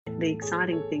the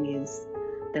exciting thing is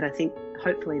that I think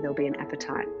hopefully there'll be an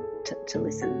appetite to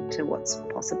listen to what's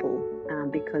possible,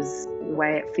 because the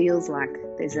way it feels like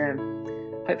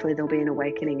hopefully there'll be an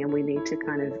awakening, and we need to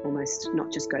kind of almost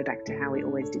not just go back to how we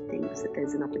always did things, that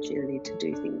there's an opportunity to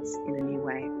do things in a new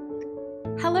way.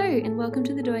 Hello and welcome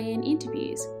to the Doyen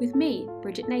Interviews with me,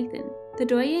 Bridget Nathan. The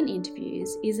Doyen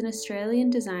Interviews is an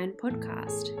Australian design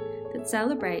podcast that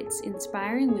celebrates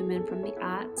inspiring women from the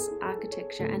arts,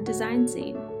 architecture and design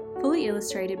scene. Fully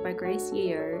illustrated by Grace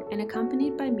Yeo and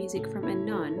accompanied by music from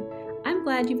Anon, I'm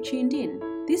glad you've tuned in.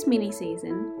 This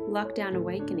mini-season, Lockdown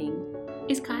Awakening,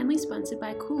 is kindly sponsored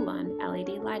by Coolon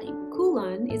LED Lighting.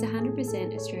 Coolon is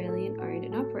 100% Australian owned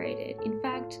and operated. In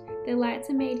fact, their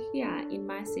lights are made here in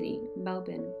my city,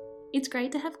 Melbourne. It's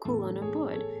great to have Coolon on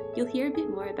board. You'll hear a bit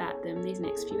more about them these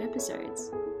next few episodes.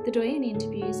 The Doyen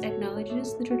Interviews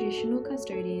acknowledges the traditional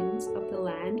custodians of the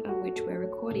land on which we're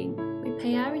recording. We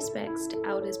pay our respects to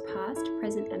elders past,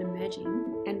 present and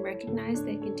emerging, and recognise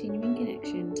their continuing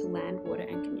connection to land, water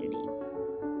and community.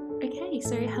 Okay,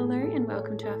 so hello and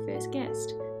welcome to our first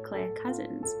guest, Clare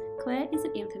Cousins. Clare is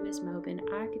an infamous Melbourne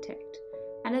architect,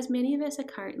 and as many of us are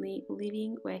currently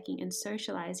living, working and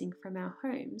socialising from our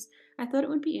homes, I thought it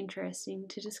would be interesting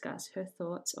to discuss her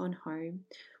thoughts on home,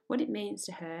 what it means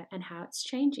to her and how it's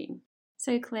changing.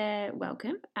 So Clare,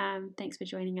 welcome. Thanks for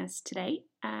joining us today.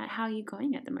 How are you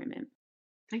going at the moment?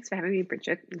 Thanks for having me,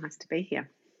 Bridget. Nice to be here.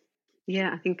 Yeah,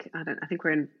 I think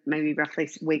we're in maybe roughly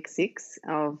week 6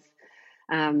 of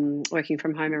working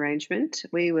from home arrangement.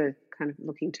 We were kind of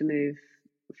looking to move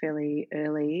fairly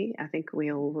early. I think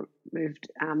we all moved,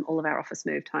 all of our office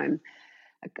moved home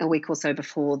a week or so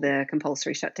before the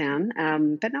compulsory shutdown.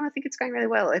 But no, I think it's going really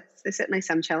well. There's certainly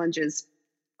some challenges,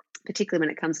 particularly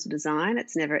when it comes to design.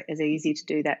 It's never as easy to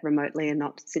do that remotely and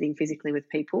not sitting physically with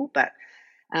people. But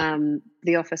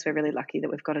the office, we're really lucky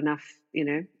that we've got enough,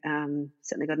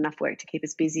 certainly got enough work to keep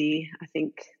us busy. I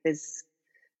think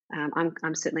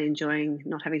I'm certainly enjoying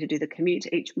not having to do the commute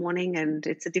each morning, and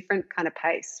it's a different kind of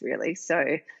pace, really. So,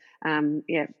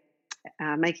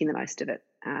 making the most of it,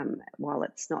 while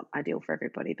it's not ideal for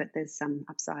everybody, but there's some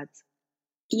upsides.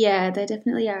 Yeah, there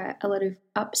definitely are a lot of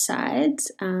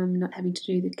upsides, not having to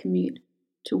do the commute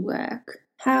to work.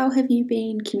 How have you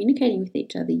been communicating with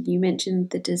each other? You mentioned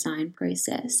the design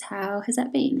process. How has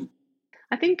that been?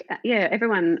 I think,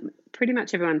 pretty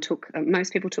much everyone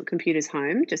most people took computers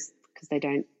home just because they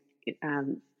don't,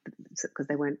 because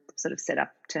they weren't sort of set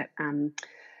up to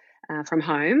from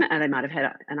home. They might have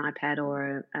had an iPad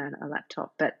or a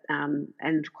laptop, but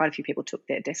and quite a few people took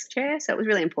their desk chair. So it was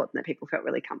really important that people felt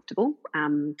really comfortable,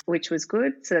 which was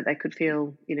good, so that they could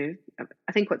feel,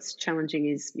 I think what's challenging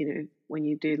is, when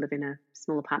you do live in a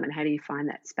small apartment, how do you find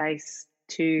that space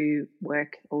to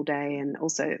work all day and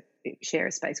also share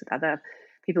a space with other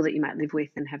people that you might live with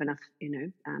and have enough,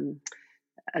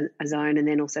 a zone, and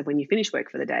then also when you finish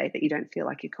work for the day that you don't feel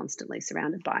like you're constantly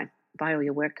surrounded by all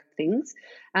your work things.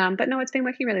 But no, it's been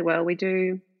working really well. We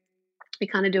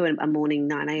kind of do a morning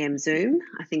 9 a.m. Zoom.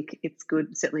 I think it's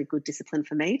good, certainly good discipline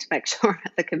for me to make sure I'm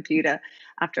at the computer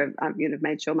after I've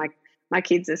made sure my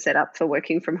kids are set up for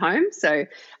working from home, so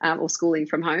or schooling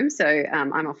from home. So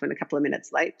I'm often a couple of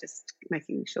minutes late, just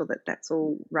making sure that that's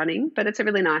all running. But it's a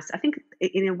really nice, I think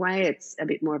in a way it's a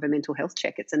bit more of a mental health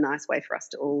check. It's a nice way for us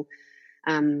to all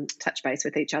touch base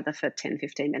with each other for 10,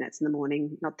 15 minutes in the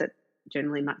morning. Not that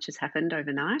generally much has happened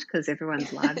overnight because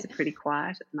everyone's lives are pretty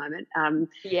quiet at the moment.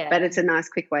 But it's a nice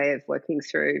quick way of working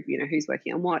through, who's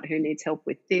working on what, who needs help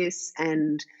with this.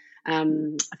 And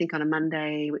I think on a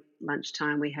Monday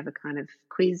lunchtime we have a kind of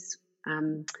quiz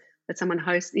that someone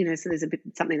hosts, so there's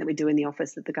something that we do in the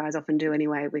office that the guys often do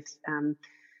anyway with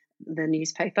the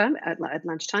newspaper at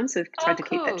lunchtime. So we've tried to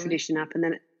keep that tradition up.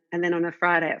 And then on a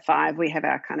Friday at 5, we have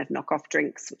our kind of knockoff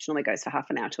drinks, which normally goes for half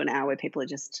an hour to an hour, where people are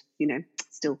just, we're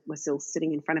still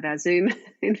sitting in front of our Zoom,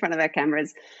 in front of our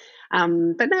cameras.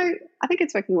 But no, I think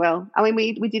it's working well. I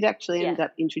mean, we did actually end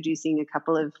up introducing a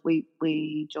couple of, we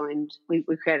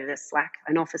created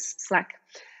an office Slack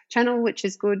channel, which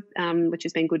is good, which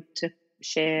has been good to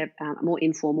share more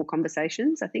informal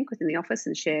conversations, I think, within the office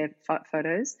and share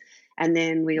photos. And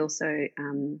then we also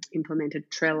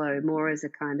implemented Trello more as a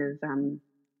kind of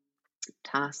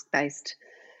task-based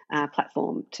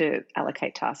platform to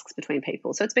allocate tasks between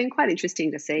people. So it's been quite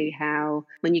interesting to see how,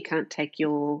 when you can't take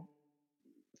your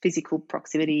physical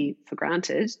proximity for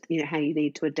granted, how you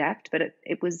need to adapt. But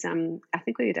it was, I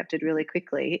think we adapted really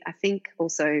quickly. I think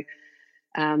also,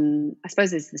 I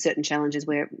suppose there's certain challenges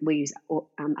where we use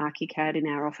ArchiCAD in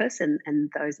our office, and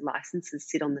those licenses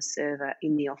sit on the server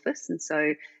in the office. And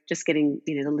so just getting,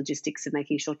 the logistics of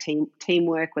making sure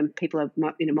teamwork when people are,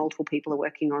 multiple people are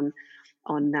working on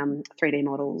on 3D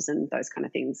models and those kind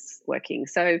of things working.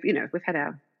 So, we've had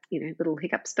our, little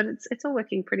hiccups, but it's all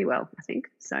working pretty well, I think.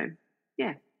 So,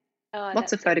 yeah. Oh,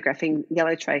 Lots of photographing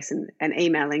yellow trace and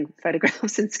emailing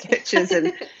photographs and sketches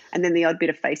and then the odd bit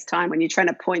of FaceTime when you're trying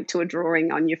to point to a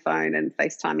drawing on your phone and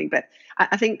FaceTiming. But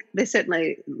I think there's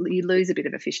certainly, you lose a bit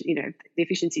of the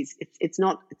efficiencies.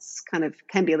 It's kind of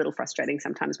can be a little frustrating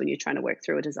sometimes when you're trying to work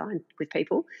through a design with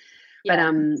people.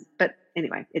 Yeah. But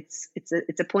anyway, it's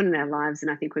a point in our lives, and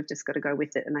I think we've just got to go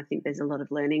with it. And I think there's a lot of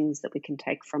learnings that we can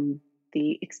take from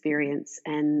the experience.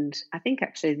 And I think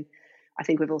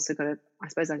we've also got to, I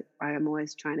suppose I am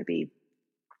always trying to be,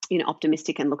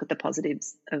 optimistic and look at the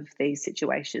positives of these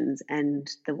situations and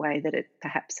the way that it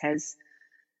perhaps has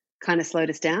kind of slowed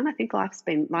us down. I think life,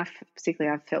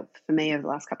 particularly I've felt for me over the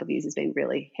last couple of years, has been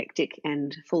really hectic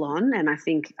and full on. And I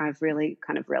think I've really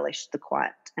kind of relished the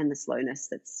quiet and the slowness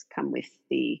that's come with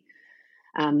the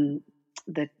time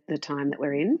that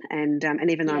we're in. And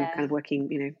even though I'm kind of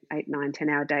working, 8, 9,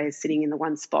 10-hour days sitting in the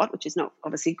one spot, which is not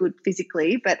obviously good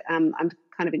physically, but I'm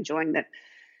kind of enjoying that.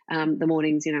 The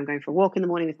mornings, I'm going for a walk in the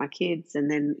morning with my kids, and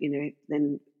then,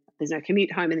 then there's no commute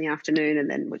home in the afternoon, and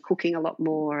then we're cooking a lot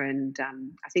more. And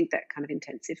I think that kind of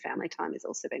intensive family time has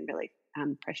also been really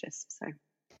precious. So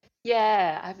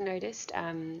Yeah, I've noticed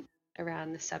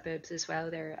around the suburbs as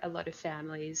well, there are a lot of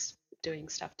families doing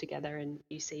stuff together, and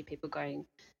you see people going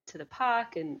to the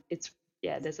park, and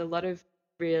there's a lot of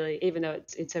really, even though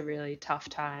it's a really tough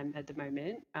time at the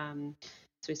moment,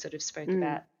 as we sort of spoke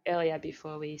about earlier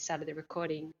before we started the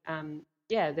recording,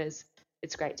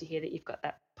 it's great to hear that you've got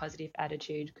that positive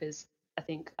attitude, because I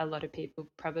think a lot of people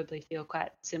probably feel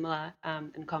quite similar,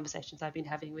 in conversations I've been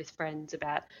having with friends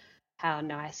about how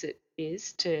nice it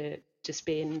is to just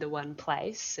be in the one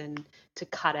place and to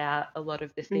cut out a lot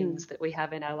of the things that we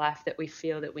have in our life that we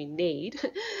feel that we need.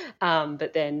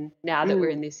 But then now that we're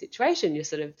in this situation, you're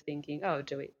sort of thinking, oh,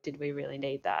 did we really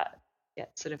need that? Yeah,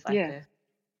 it's sort of like a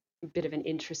bit of an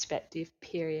introspective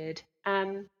period.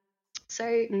 So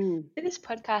for this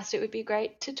podcast, it would be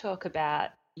great to talk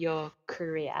about your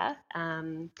career.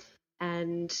 Clare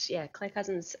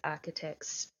Cousins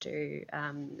Architects do,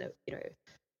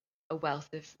 a wealth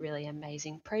of really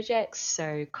amazing projects.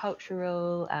 So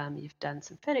cultural, you've done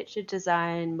some furniture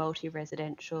design,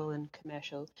 multi-residential and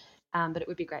commercial, but it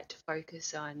would be great to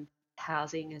focus on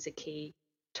housing as a key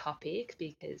topic,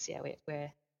 because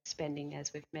we're spending,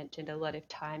 as we've mentioned, a lot of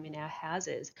time in our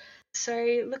houses.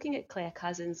 So looking at Clare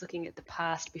Cousins, looking at the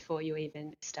past before you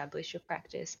even established your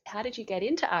practice, how did you get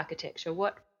into architecture?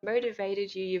 What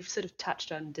motivated you? You've sort of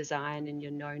touched on design and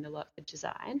you're known a lot for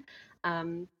design.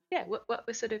 What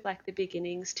were sort of like the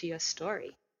beginnings to your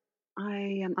story?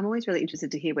 I'm always really interested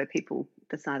to hear where people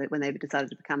decided, when they decided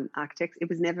to become architects. It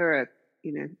was never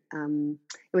it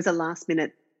was a last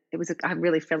minute. I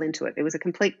really fell into it. It was a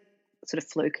complete sort of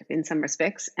fluke in some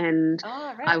respects. And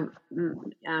high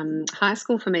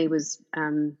school for me was,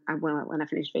 when I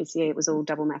finished VCE, it was all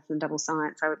double maths and double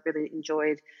science. I really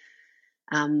enjoyed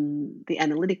the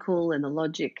analytical and the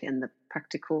logic and the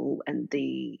practical and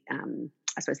the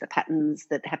I suppose the patterns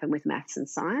that happen with maths and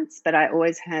science. But I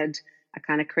always had a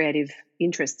kind of creative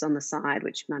interests on the side,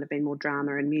 which might have been more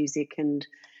drama and music and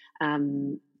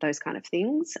those kind of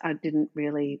things. I didn't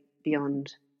really,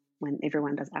 beyond when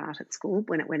everyone does art at school,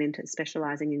 when it went into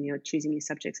specialising and you're choosing your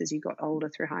subjects as you got older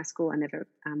through high school, I never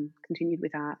continued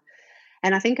with art.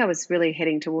 And I think I was really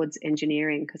heading towards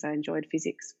engineering because I enjoyed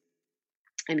physics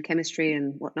and chemistry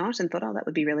and whatnot, and thought, oh, that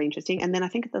would be really interesting. And then I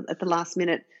think at the last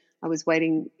minute, I was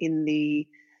waiting in the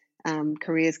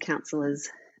careers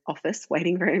counsellor's office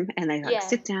waiting room, and they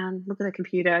sit down, look at the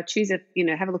computer, choose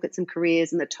have a look at some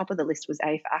careers, and the top of the list was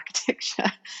A for architecture.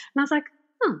 And I was like,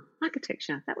 oh,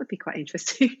 architecture, that would be quite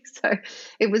interesting. So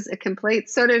it was a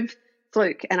complete sort of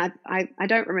fluke, and I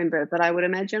don't remember, but I would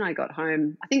imagine I got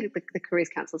home. I think the careers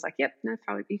counsellor's like, yep, no,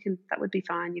 probably you can. That would be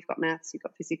fine. You've got maths, you've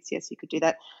got physics. Yes, you could do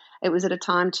that. It was at a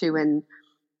time too when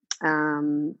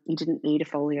you didn't need a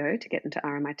folio to get into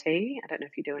RMIT. I don't know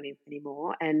if you do any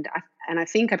anymore. And I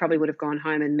think I probably would have gone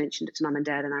home and mentioned it to mum and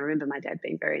dad. And I remember my dad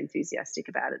being very enthusiastic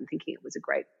about it and thinking it was a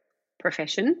great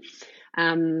profession.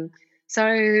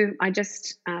 So I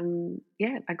just,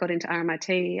 I got into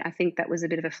RMIT. I think that was a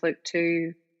bit of a fluke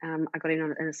too. I got in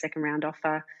on a second round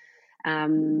offer.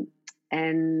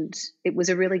 And it was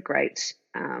a really great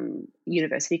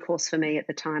university course for me at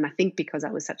the time. I think because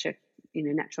I was such a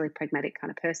naturally pragmatic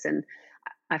kind of person,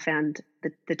 I found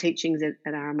that the teachings at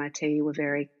RMIT were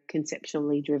very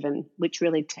conceptually driven, which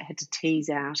really had to tease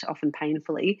out, often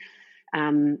painfully,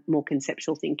 more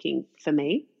conceptual thinking for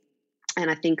me.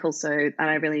 And I think also that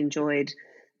I really enjoyed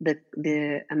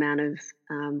the amount of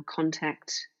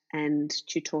contact and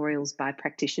tutorials by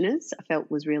practitioners, I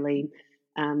felt was really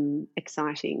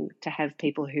exciting to have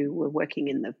people who were working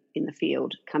in the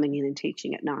field coming in and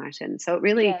teaching at night. And so it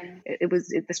really, Yeah.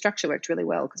 the structure worked really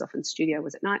well, because often studio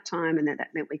was at night time, and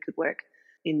that meant we could work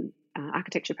in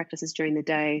architecture practices during the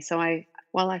day. So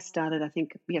while I started, I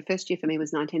think, first year for me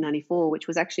was 1994, which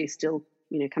was actually still,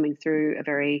 coming through a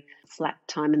very flat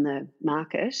time in the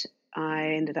market.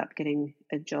 I ended up getting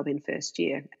a job in first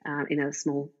year in a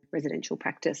small residential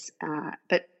practice.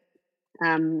 But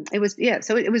it was,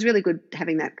 so it was really good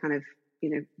having that kind of,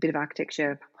 bit of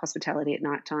architecture, hospitality at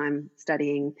night time,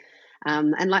 studying.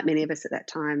 And like many of us at that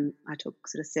time, I took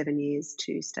sort of 7 years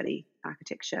to study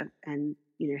architecture, and,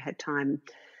 had time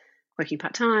working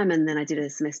part-time, and then I did a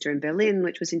semester in Berlin,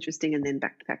 which was interesting, and then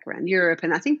back around Europe.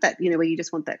 And I think that, where you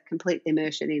just want that complete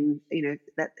immersion in,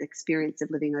 that experience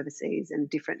of living overseas and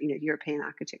different, European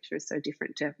architecture is so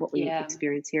different to what we Yeah.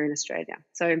 experience here in Australia.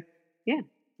 So, yeah,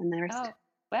 and the rest. Oh,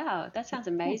 wow. That sounds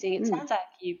amazing. It sounds like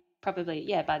you probably,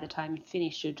 by the time you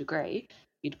finished your degree,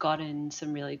 you'd gotten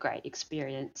some really great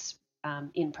experience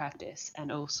in practice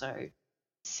and also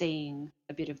seeing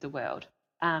a bit of the world.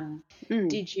 Mm.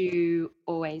 Did you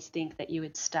always think that you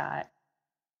would start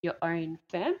your own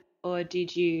firm, or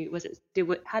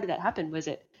how did that happen? Was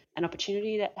it an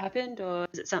opportunity that happened, or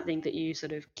was it something that you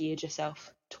sort of geared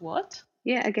yourself towards?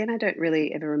 Yeah, again, I don't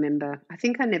really ever remember. I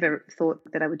think I never thought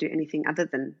that I would do anything other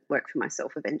than work for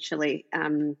myself eventually.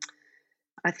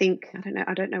 I think,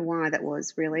 I don't know why that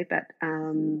was really, but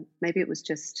maybe it was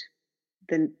just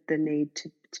the need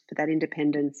for that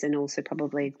independence, and also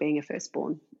probably being a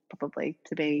firstborn, probably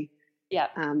to be Yeah.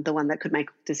 the one that could make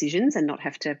decisions and not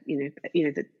have to,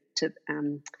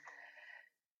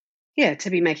 to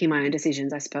be making my own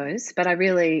decisions, I suppose. But I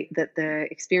really, that the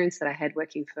experience that I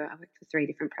worked for 3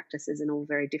 different practices, and all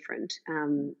very different,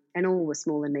 and all were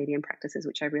small and medium practices,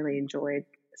 which I really enjoyed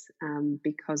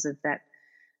because of that,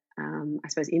 I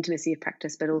suppose, intimacy of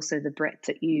practice, but also the breadth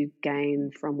that you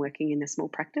gain from working in a small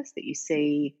practice, that you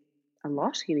see a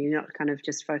lot. You're not kind of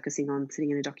just focusing on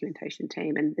sitting in a documentation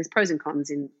team, and there's pros and cons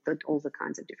in all the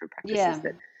kinds of different practices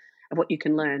Yeah. of what you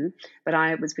can learn. But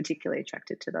I was particularly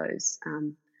attracted to those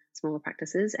smaller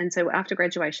practices. And so after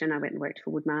graduation, I went and worked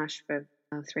for Woodmarsh for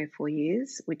 3 or 4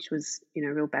 years, which was, a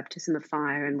real baptism of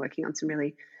fire, and working on some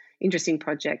really interesting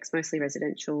projects, mostly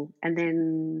residential. And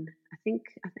then I think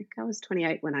I was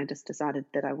 28 when I just decided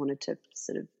that I wanted to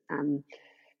sort of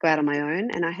go out on my own.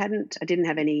 And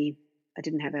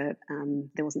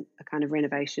there wasn't a kind of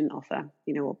renovation offer,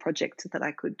 or project that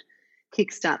I could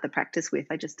kickstart the practice with.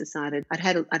 I just decided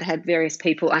I'd had various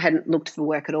people. I hadn't looked for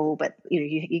work at all, but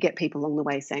you get people along the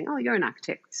way saying, "Oh, you're an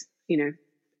architect,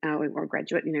 or a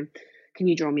graduate. Can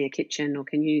you draw me a kitchen, or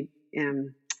can you,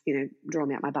 draw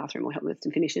me out my bathroom, or help me with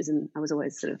some finishes?" And I was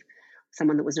always sort of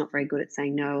someone that was not very good at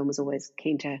saying no, and was always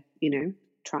keen to,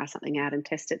 try something out and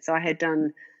test it. So I had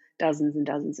done dozens and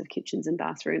dozens of kitchens and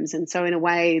bathrooms, and so in a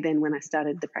way, then when I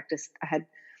started the practice, I had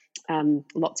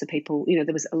lots of people,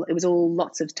 it was all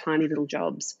lots of tiny little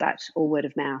jobs, but all word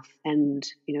of mouth. And,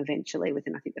 eventually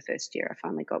within, I think, the first year, I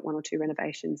finally got 1 or 2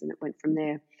 renovations, and it went from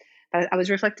there. But I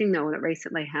was reflecting, though, on it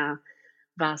recently, how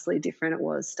vastly different it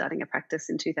was starting a practice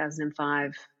in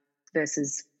 2005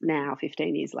 versus now,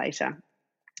 15 years later.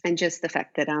 And just the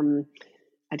fact that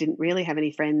I didn't really have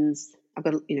any friends. I've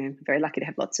got, very lucky to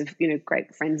have lots of,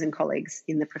 great friends and colleagues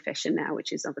in the profession now,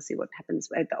 which is obviously what happens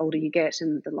the older you get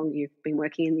and the longer you've been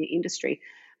working in the industry.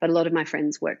 But a lot of my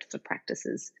friends worked for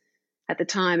practices at the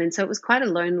time, and so it was quite a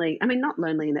lonely. I mean, not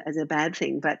lonely as a bad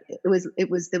thing, but there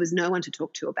was no one to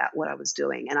talk to about what I was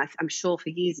doing. And I'm sure for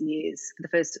years and years, for the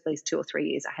first at least 2 or 3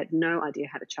 years, I had no idea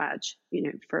how to charge,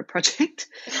 for a project,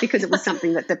 because it was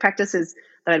something that the practices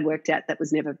that I'd worked at that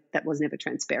was never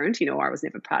transparent, or I was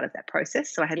never part of that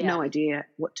process, so I had no idea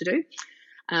what to do,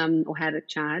 or how to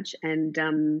charge,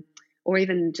 and or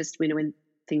even just when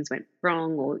things went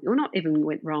wrong, or not even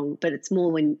went wrong, but it's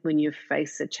more when you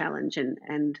face a challenge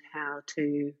and how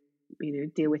to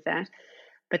deal with that.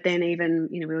 But then even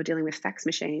we were dealing with fax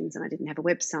machines, and I didn't have a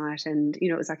website, and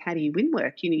it was like, how do you win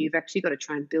work? You've actually got to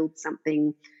try and build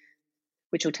something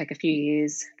which will take a few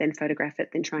years, then photograph it,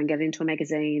 then try and get it into a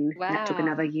magazine. Wow. And that took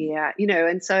another year,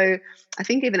 and so I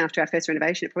think even after our first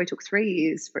renovation, it probably took 3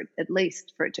 years for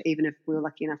it to, even if we were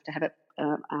lucky enough to have it,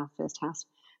 our first house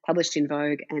published in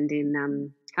Vogue and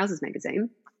in Houses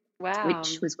magazine, Wow.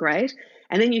 which was great.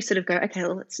 And then you sort of go, okay,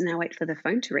 well, let's now wait for the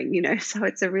phone to ring, so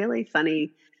it's a really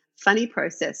funny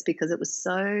process, because it was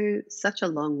such a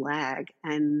long lag.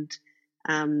 And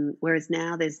whereas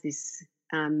now there's this,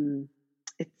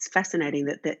 it's fascinating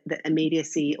that the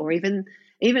immediacy, or even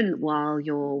while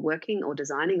you're working or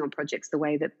designing on projects, the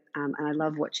way that, and I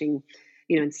love watching,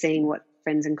 and seeing what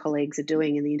friends and colleagues are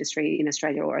doing in the industry in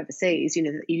Australia or overseas,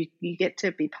 that you get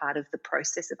to be part of the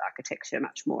process of architecture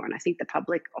much more. And I think the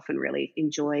public often really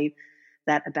enjoy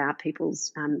that about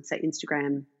people's, say,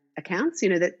 Instagram accounts,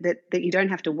 that you don't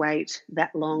have to wait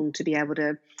that long to be able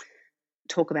to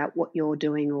talk about what you're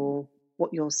doing or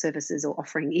what your services or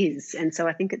offering is. And so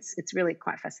I think it's really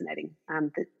quite fascinating,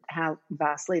 that how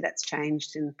vastly that's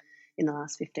changed in the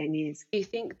last 15 years. Do you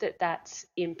think that that's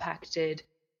impacted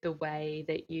the way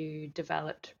that you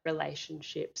developed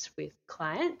relationships with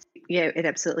clients? Yeah, it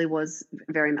absolutely was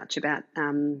very much about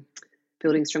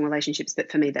building strong relationships.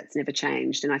 But for me, that's never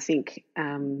changed. And I think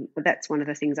that's one of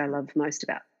the things I love most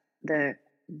about the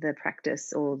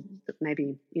practice, or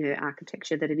maybe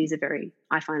architecture, that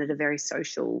I find it a very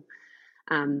social,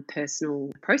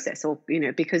 personal process, or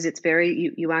because it's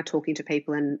very, you are talking to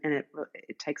people, and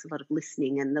it takes a lot of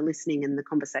listening, and the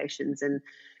conversations, and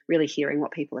really hearing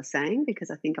what people are saying, because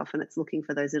I think often it's looking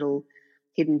for those little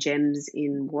hidden gems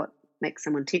in what makes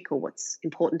someone tick, or what's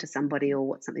important to somebody, or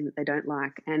what's something that they don't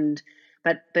like. And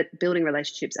but building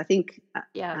relationships, I think,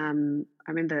 I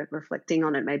remember reflecting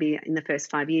on it maybe in the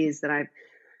first 5 years, that I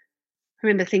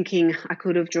remember thinking I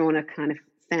could have drawn a kind of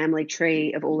family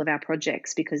tree of all of our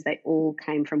projects, because they all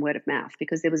came from word of mouth,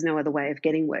 because there was no other way of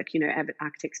getting work.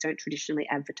 Architects don't traditionally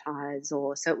advertise,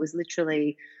 or so it was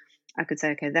literally, I could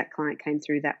say, okay, that client came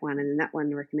through that one, and then that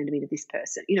one recommended me to this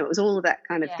person. It was all of that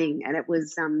kind of thing. And it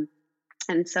was,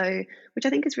 and so, which I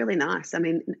think is really nice. I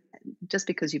mean, just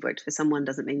because you've worked for someone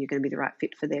doesn't mean you're going to be the right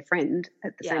fit for their friend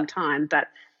at the same time. But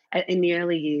in the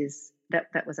early years,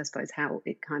 that was, I suppose, how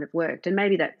it kind of worked. And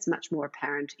maybe that's much more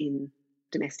apparent in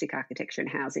domestic architecture and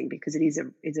housing, because it is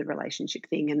a relationship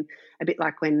thing. And a bit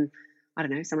like when, I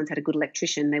don't know, someone's had a good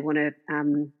electrician, they want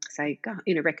to say,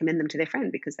 recommend them to their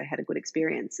friend because they had a good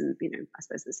experience. And I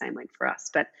suppose the same went for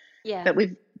us. But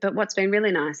what's been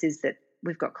really nice is that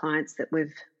we've got clients that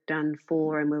we've done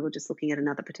for, and we were just looking at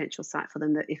another potential site for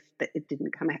them, that if it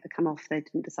didn't come off, they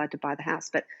didn't decide to buy the house.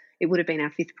 But it would have been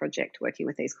our 5th project working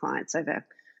with these clients over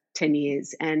 10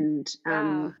 years. And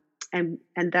Wow.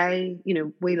 and they,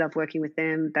 we love working with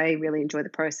them. They really enjoy the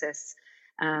process.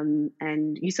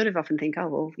 And you sort of often think, oh,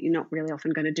 well, you're not really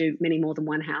often going to do many more than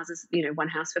one house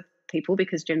for people,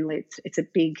 because generally it's a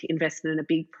big investment and a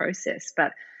big process.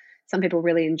 But some people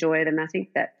really enjoy it. And I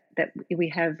think that we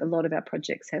have a lot of our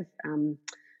projects have,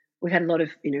 we've had a lot of,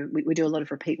 we do a lot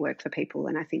of repeat work for people.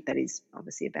 And I think that is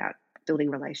obviously about building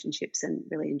relationships and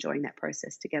really enjoying that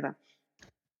process together.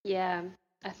 Yeah,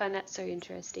 I find that so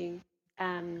interesting.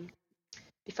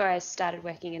 Before I started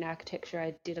working in architecture,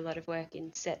 I did a lot of work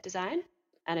in set design,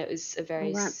 and it was a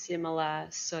very similar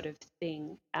sort of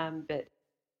thing, but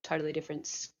totally different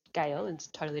scale and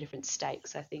totally different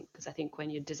stakes, I think, because I think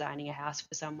when you're designing a house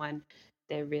for someone,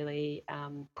 they're really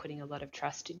putting a lot of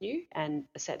trust in you, and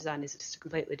a set design is just a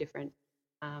completely different,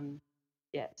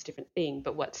 it's a different thing.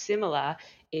 But what's similar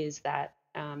is that,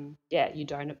 you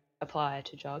don't apply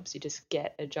to jobs, you just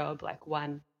get a job, like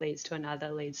one leads to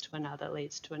another, leads to another,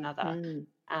 leads to another.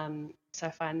 So I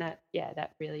find that,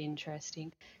 that really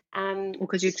interesting. Well,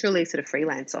 because you truly sort of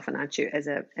freelance often, aren't you, as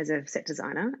a set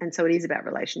designer? And so it is about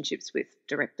relationships with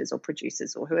directors or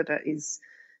producers or whoever is.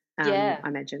 I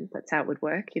imagine that's how it would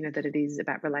work. That it is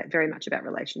about very much about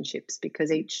relationships,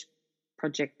 because each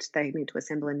project they need to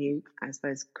assemble a new, I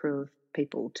suppose, crew of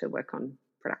people to work on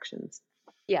productions.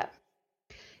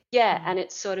 Yeah, and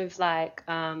it's sort of like,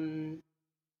 I'm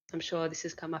sure this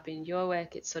has come up in your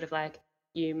work. It's sort of like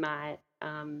you might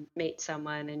meet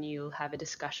someone and you'll have a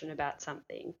discussion about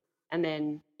something, and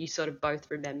then you sort of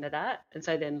both remember that. And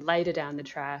so then later down the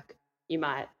track, you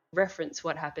might reference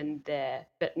what happened there,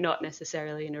 but not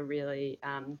necessarily in a really,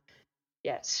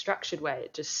 structured way.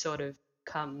 It just sort of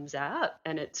comes out.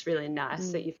 And it's really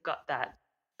nice that you've got that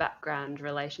background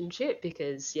relationship,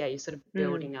 because, you're sort of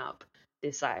building up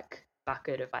this like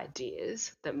bucket of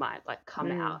ideas that might like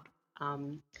come out.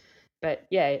 But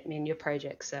I mean, your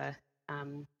projects are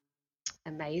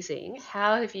amazing.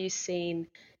 How have you seen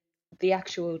the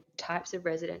actual types of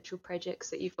residential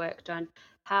projects that you've worked on?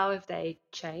 How have they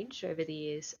changed over the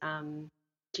years?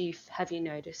 Have you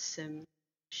noticed some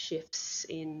shifts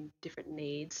in different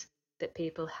needs that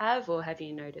people have, or have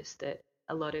you noticed that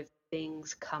a lot of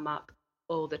things come up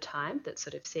all the time that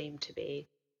sort of seem to be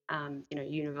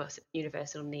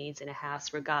universal needs in a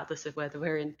house, regardless of whether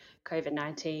we're in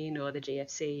COVID-19 or the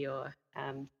GFC, or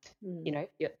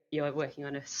you're working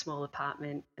on a small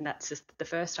apartment and that's just the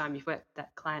first time you've worked with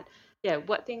that client?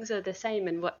 What things are the same,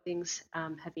 and what things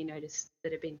have you noticed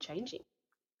that have been changing?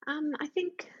 I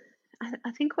think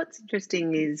what's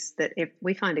interesting is that if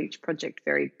we find each project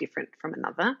very different from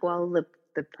another. While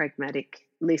the pragmatic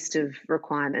list of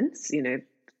requirements,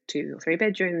 2 or 3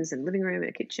 bedrooms and living room and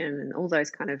a kitchen and all those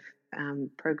kind of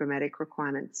programmatic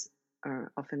requirements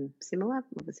are often similar.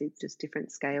 Obviously, just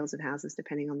different scales of houses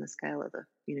depending on the scale of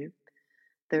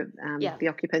the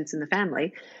occupants in the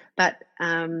family. But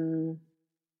I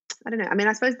don't know. I mean,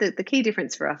 I suppose the key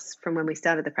difference for us from when we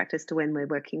started the practice to when we're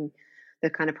working, the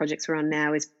kind of projects we're on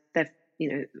now is that,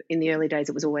 in the early days,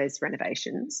 it was always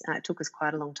renovations. It took us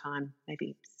quite a long time,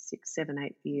 maybe 6,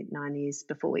 7, 8, 9 years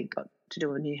before we got to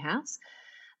do a new house.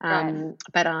 Right.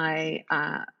 But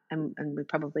and we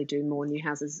probably do more new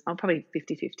houses. I'm probably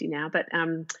 50-50 now. But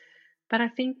I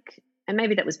think, and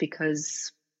maybe that was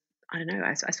because, I don't know.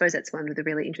 I suppose that's one of the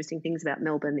really interesting things about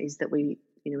Melbourne is that we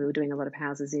were doing a lot of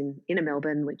houses in inner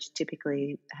Melbourne, which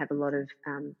typically have there's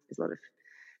a lot of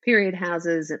period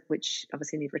houses, which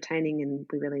obviously need retaining, and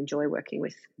we really enjoy working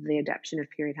with the adaptation of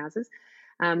period houses.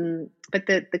 But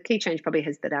the key change probably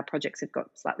is that our projects have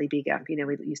got slightly bigger.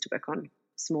 We used to work on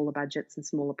smaller budgets and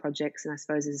smaller projects, and I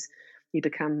suppose as you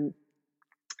become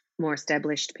more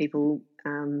established, people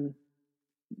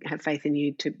have faith in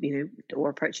you to or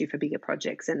approach you for bigger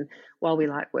projects. And while we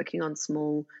like working on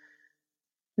small,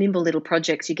 nimble little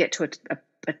projects, you get to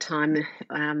a time,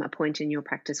 a point in your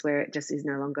practice where it just is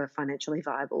no longer financially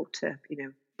viable to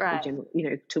Right.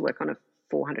 to work on a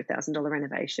 $400,000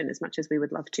 renovation. As much as we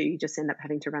would love to, you just end up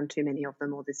having to run too many of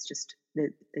them, or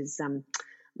there's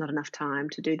not enough time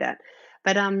to do that.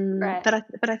 But Right.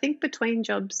 I think between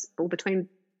jobs or between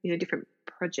different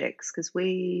projects, because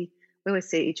we always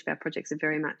see each of our projects are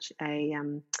very much a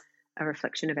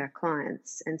reflection of our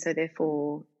clients, and so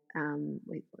therefore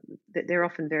they're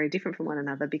often very different from one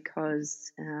another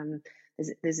because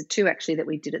there's 2 actually that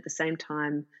we did at the same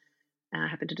time.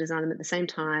 Happened to design them at the same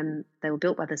time. They were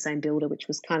built by the same builder, which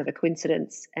was kind of a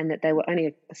coincidence, and that they were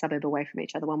only a suburb away from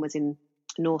each other. One was in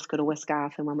Northcote or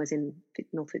Westgarth, and one was in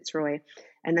North Fitzroy,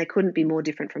 and they couldn't be more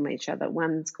different from each other.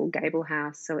 One's called Gable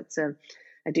House, so it's a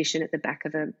addition at the back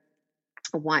of a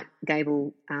white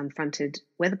gable fronted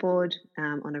weatherboard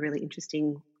on a really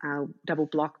interesting double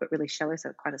block, but really shallow,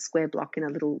 so quite a square block in a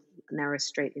little narrow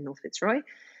street in North Fitzroy.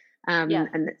 Yeah.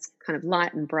 And it's kind of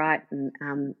light and bright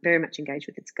and very much engaged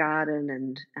with its garden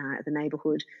and the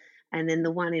neighbourhood. And then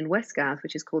the one in Westgarth,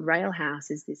 which is called Rail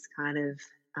House, is this kind of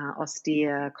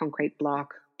austere concrete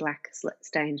block, black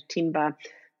stained timber,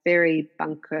 very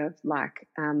bunker-like,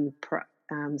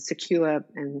 secure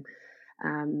and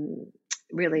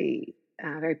really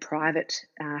very private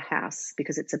house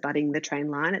because it's abutting the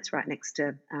train line. It's right next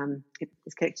to,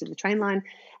 it's connected to the train line.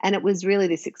 And it was really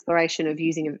this exploration of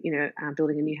using,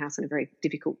 building a new house on a very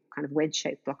difficult kind of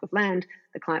wedge-shaped block of land.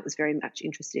 The client was very much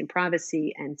interested in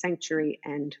privacy and sanctuary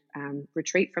and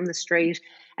retreat from the street.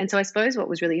 And so I suppose what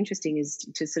was really interesting is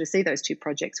to sort of see those 2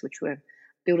 projects, which were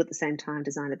built at the same time,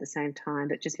 designed at the same time,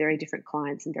 but just very different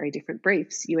clients and very different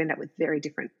briefs. You end up with very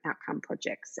different outcome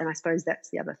projects. And I suppose that's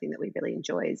the other thing that we really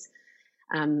enjoy is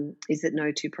that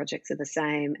no 2 projects are the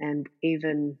same. And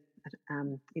even,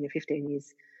 15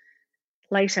 years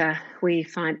later, we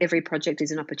find every project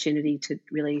is an opportunity to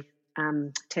really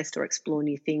test or explore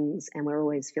new things. And we're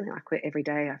always feeling like every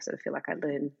day I sort of feel like I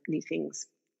learn new things.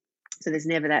 So there's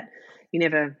never that, you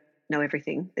never know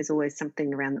everything. There's always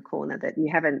something around the corner that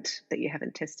you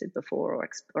haven't tested before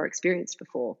or experienced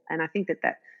before. And I think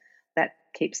that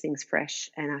keeps things fresh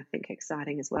and I think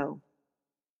exciting as well.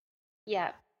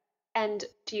 Yeah. And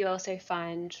do you also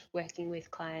find working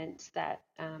with clients that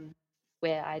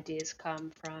where ideas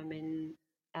come from and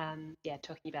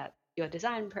talking about your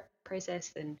design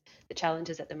process and the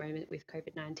challenges at the moment with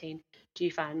COVID-19, do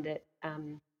you find that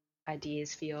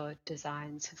ideas for your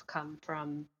designs have come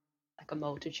from like a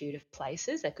multitude of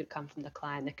places? They could come from the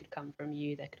client, they could come from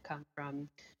you, they could come from,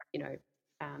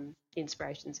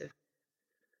 inspirations of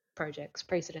projects,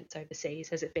 precedents overseas.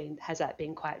 Has that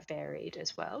been quite varied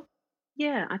as well?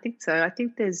 Yeah, I think so. I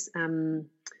think there's a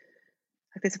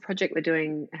project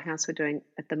a house we're doing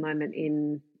at the moment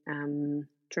in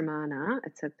Dramana.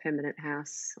 It's a permanent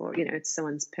house, or it's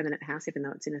someone's permanent house, even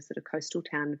though it's in a sort of coastal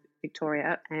town,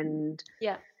 Victoria. And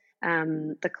Yeah.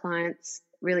 the clients,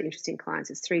 really interesting clients.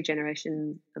 It's 3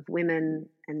 generations of women,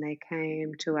 and they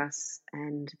came to us.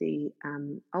 And the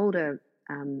older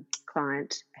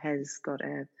client has got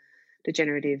a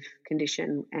degenerative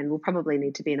condition and will probably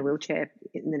need to be in a wheelchair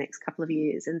in the next couple of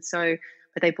years. And so,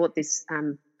 but they bought this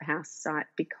house site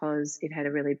because it had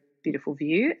a really beautiful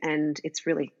view, and it's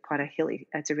really quite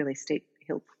it's a really steep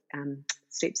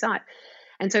site.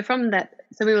 And so from that,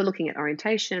 so we were looking at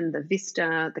orientation, the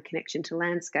vista, the connection to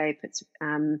landscape.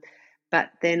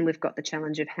 But then we've got the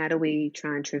challenge of how do we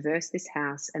try and traverse this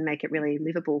house and make it really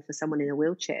livable for someone in a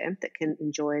wheelchair that can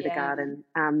enjoy the Yeah. garden.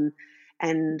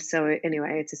 And so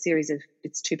anyway,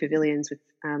 it's two pavilions with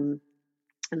a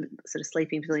sort of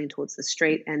sleeping pavilion towards the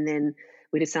street, and then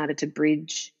we decided to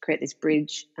create this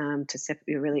bridge to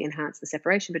really enhance the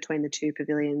separation between the two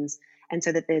pavilions, and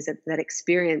so that there's that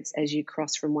experience as you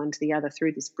cross from one to the other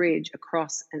through this bridge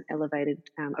across an elevated,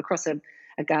 across a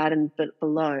garden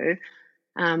below,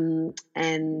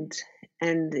 and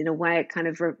in a way, it kind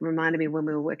of reminded me when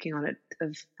we were working on it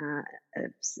of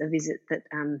a visit that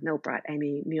Mel Bright,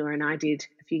 Amy Muir, and I did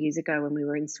a few years ago when we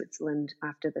were in Switzerland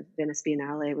after the Venice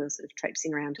Biennale. We were sort of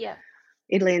traipsing around Yeah.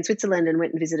 Italy and Switzerland and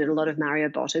went and visited a lot of Mario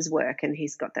Botta's work. And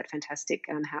he's got that fantastic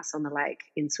house on the lake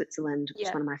in Switzerland, which is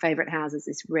Yeah. one of my favourite houses,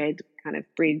 this red kind of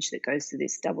bridge that goes to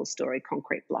this double-storey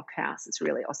concrete block house. It's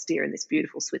really austere in this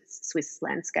beautiful Swiss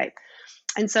landscape.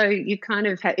 And so you kind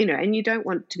of have, and you don't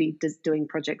want to be doing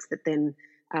projects that then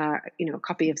are, a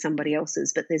copy of somebody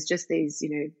else's, but there's just these,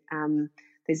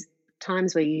 there's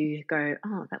times where you go,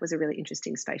 oh, that was a really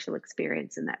interesting spatial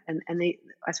experience.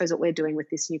 I suppose what we're doing with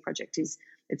this new project is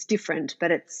it's different,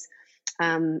 but it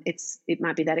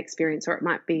might be that experience, or it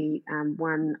might be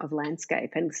one of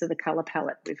landscape. And so the color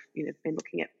palette, we've been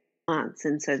looking at plants,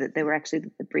 and so that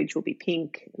the bridge will be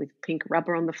pink with pink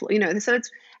rubber on the floor, so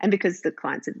and because the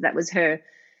client said that was her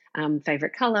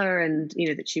favorite color, and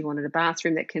that she wanted a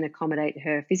bathroom that can accommodate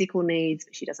her physical needs,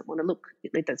 but it doesn't want to look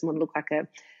like a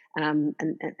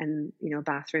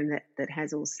bathroom that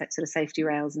has all sort of safety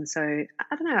rails. And so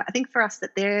I don't know, I think for us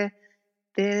that they're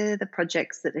the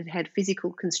projects that had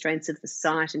physical constraints of the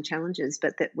site and challenges,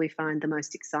 but that we find the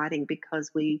most exciting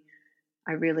because we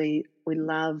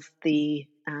love the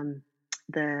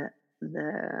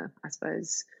I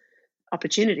suppose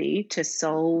opportunity to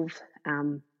solve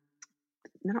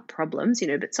not problems,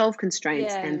 but solve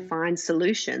constraints Yeah. and find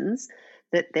solutions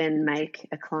that then make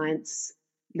a client's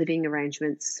living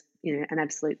arrangements, an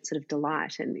absolute sort of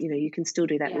delight. And you can still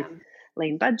do that with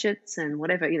lean budgets and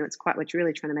whatever. We're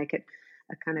really trying to make it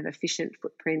a kind of efficient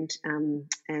footprint,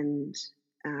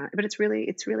 but it's really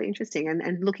interesting,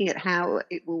 and looking at how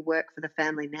it will work for the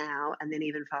family now, and then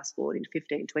even fast forward in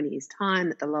 15, 20 years time,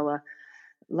 that the lower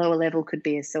level could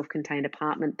be a self-contained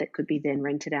apartment that could be then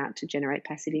rented out to generate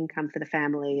passive income for the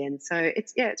family. And so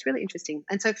it's really interesting.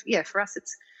 And so for us,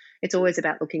 it's always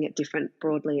about looking at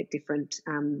broadly at different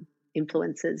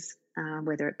influences,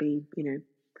 whether it be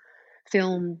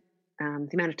film. The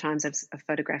amount of times I've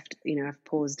photographed, I've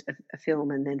paused a film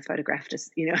and then photographed a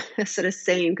sort of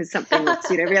scene because something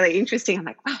looks, really interesting. I'm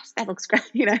like, wow, that looks great,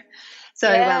 So,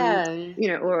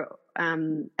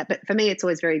 but for me, it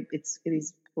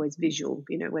is always visual,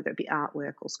 whether it be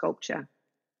artwork or sculpture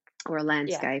or a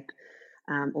landscape,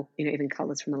 or, even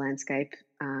colours from the landscape,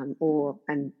 and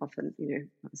often,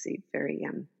 obviously very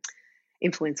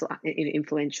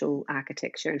influential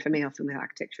architecture. And for me, often with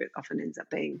architecture, it often ends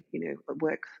up being, a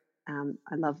work.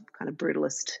 I love kind of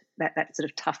brutalist, that sort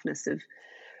of toughness of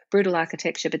brutal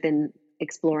architecture, but then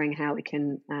exploring how we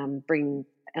can bring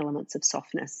elements of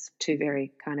softness to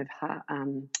very kind of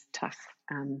tough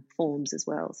forms as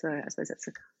well. So I suppose that's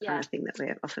the kind of thing that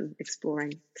we're often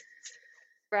exploring.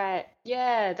 Right.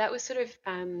 Yeah, that was sort of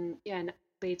and it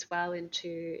leads well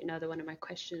into another one of my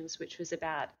questions, which was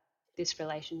about this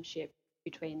relationship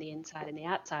between the inside and the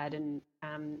outside. And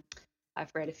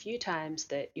I've read a few times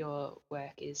that your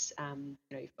work is,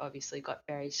 you've obviously got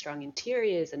very strong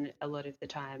interiors, and a lot of the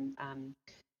time,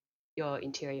 your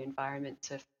interior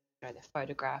environments are, they're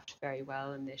photographed very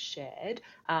well and they're shared.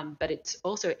 But it's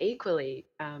also equally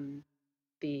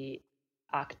the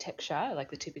architecture,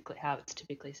 like how it's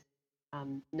typically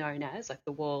known as, like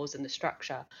the walls and the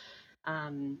structure,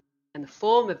 and the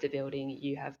form of the building.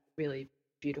 You have really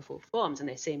beautiful forms, and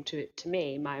they seem to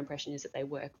me, my impression is that they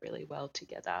work really well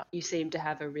together. You seem to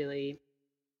have a really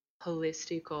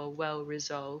holistic or well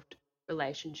resolved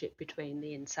relationship between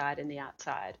the inside and the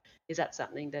outside. Is that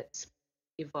something that's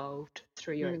evolved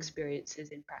through your experiences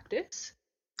in practice?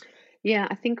 Yeah,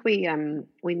 I think we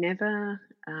never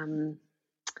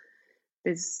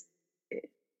there's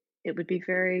it would be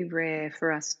very rare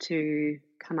for us to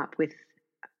come up with.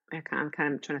 I'm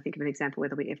kind of trying to think of an example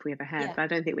if we ever have, but I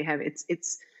don't think we have.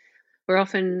 We're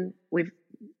often we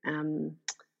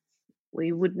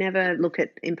would never look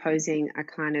at imposing a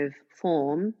kind of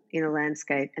form in a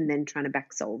landscape and then trying to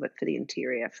back solve it for the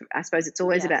interior. I suppose it's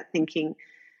always about thinking,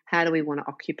 how do we want to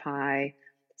occupy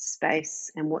space,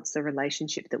 and what's the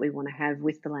relationship that we want to have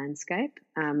with the landscape,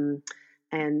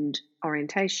 and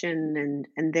orientation, and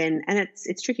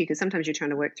it's tricky because sometimes you're trying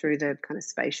to work through the kind of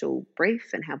spatial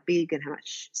brief and how big and how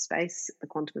much space, the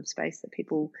quantum of space that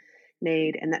people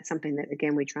need, and that's something that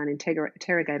again we try and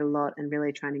interrogate a lot and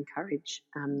really try and encourage.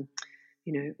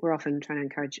 We're often trying to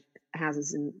encourage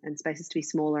houses and spaces to be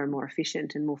smaller and more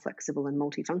efficient and more flexible and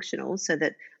multifunctional, so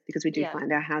that because we do Yeah.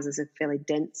 find our houses are fairly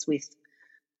dense with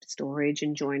storage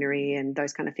and joinery and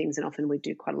those kind of things, and often we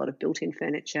do quite a lot of built-in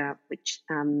furniture, which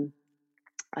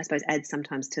I suppose adds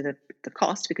sometimes to the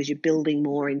cost because you're building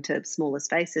more into smaller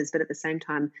spaces, but at the same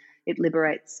time, it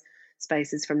liberates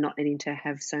spaces from not needing to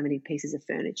have so many pieces of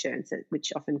furniture, and so,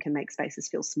 which often can make spaces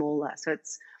feel smaller. So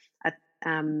it's, a,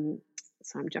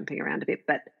 so I'm jumping around a bit,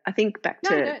 but I think back No,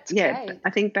 to it's great.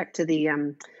 I think back to the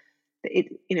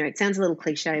it sounds a little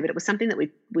cliche, but it was something that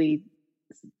we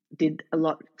did a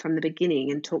lot from the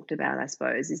beginning and talked about, I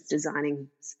suppose, is designing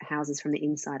houses from the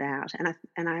inside out.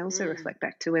 And I also Mm. reflect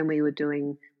back to when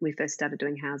we first started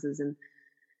doing houses, and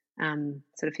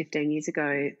sort of 15 years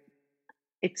ago.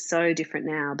 It's so different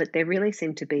now, but there really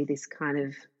seemed to be this kind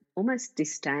of almost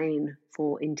disdain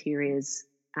for interiors.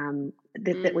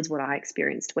 That was Mm. what I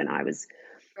experienced when I was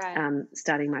Right.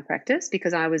 starting my practice,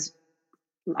 because I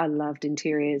loved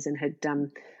interiors and had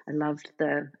I loved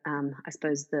I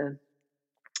suppose the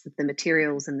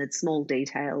materials and the small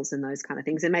details and those kind of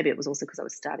things. And maybe it was also because I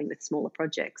was starting with smaller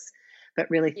projects, but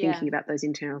really Yeah. thinking about those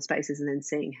internal spaces and then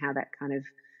seeing how that kind of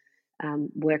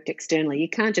worked externally. You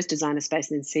can't just design a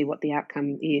space and then see what the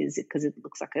outcome is, because it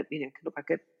looks like it could look like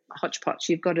a hodgepodge.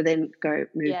 You've got to then go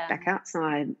move Yeah. back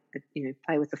outside,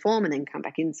 play with the form, and then come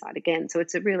back inside again. So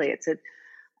it's a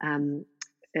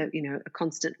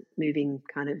constant moving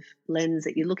kind of lens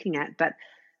that you're looking at. But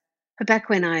back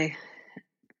when I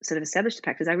sort of established the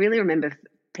practice, I really remember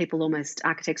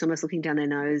architects almost looking down their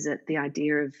nose at the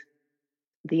idea of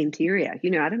the interior. I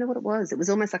don't know what it was. It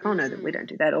was almost like, oh no, we Mm. don't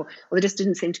do that, or there just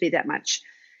didn't seem to be that much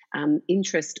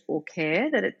interest or care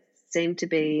that it seemed to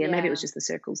be. And maybe it was Yeah. just the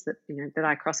circles that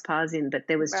I cross paths in. But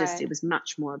it Right. was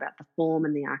much more about the form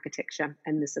and the architecture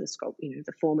and the sort of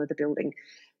the form of the building.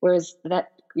 Whereas that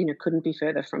couldn't be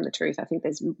further from the truth. I think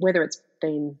there's, whether it's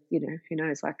been, who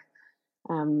knows, like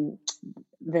um,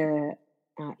 the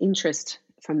interest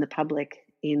from the public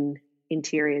in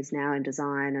interiors now and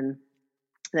design, and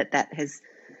that has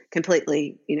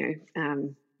completely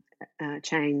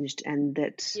changed, and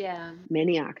that Yeah.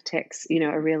 many architects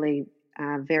are really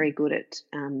very good at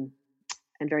and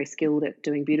very skilled at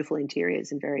doing beautiful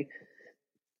interiors and very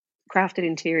crafted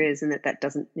interiors, and that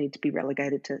doesn't need to be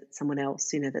relegated to someone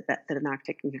else. That an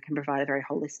architect can provide a very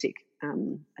holistic,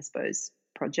 I suppose,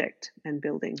 project and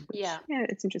building. Which, Yeah. yeah,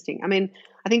 it's interesting. I mean,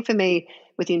 I think for me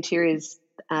with the interiors,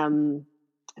 I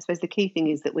suppose the key thing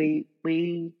is that we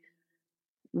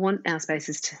want our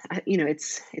spaces to,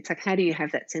 it's like, how do you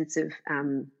have that sense of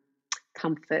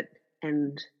comfort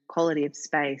and quality of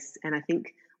space? And I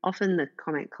think often the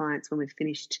comment clients, when we've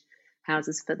finished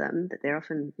houses for them, that they're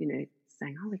often,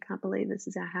 saying, oh, we can't believe this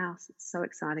is our house. It's so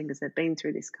exciting, because they've been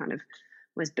through this kind of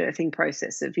almost birthing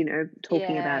process of,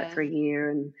 talking about it Yeah. for a year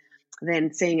and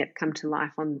then seeing it come to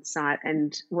life on site.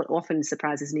 And what often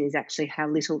surprises me is actually how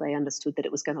little they understood that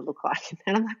it was going to look like.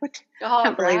 And I'm like, what? I Oh,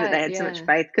 can't believe that they right. had so much Yeah.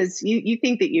 faith, because you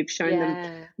think that you've shown them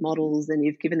Yeah. models and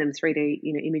you've given them 3D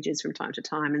images from time to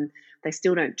time, and they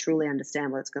still don't truly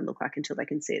understand what it's going to look like until they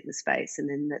can see it in the space, and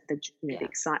then the Yeah.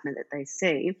 excitement that they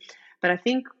see. But I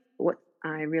think what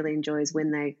I really enjoy is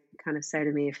when they kind of say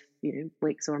to me, if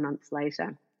weeks or months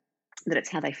later, that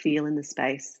it's how they feel in the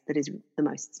space that is the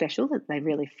most special, that they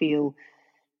really feel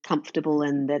comfortable,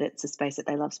 and that it's a space that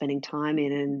they love spending time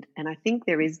in. And I think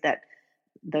there is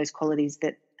those qualities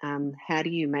that, how do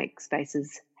you make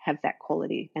spaces have that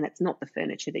quality? And it's not the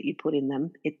furniture that you put in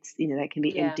them. It's, they can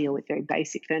be Yeah. deal with very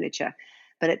basic furniture,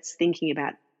 but it's thinking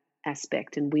about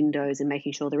aspect and windows and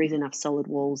making sure there is enough solid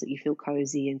walls that you feel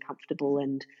cozy and comfortable,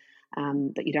 and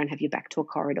that you don't have your back to a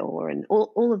corridor, and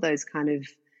all of those kind of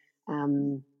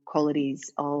qualities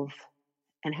of,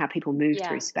 and how people move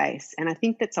through Yeah. space. And I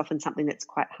think that's often something that's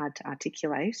quite hard to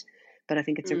articulate, but I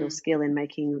think it's a real Mm. skill in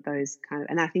making those kind of,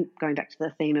 and I think going back to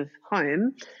the theme of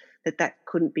home,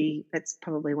 that's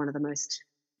probably one of the most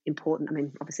important. I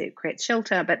mean, obviously it creates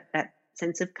shelter, but that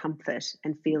sense of comfort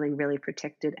and feeling really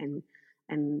protected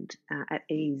and at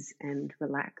ease and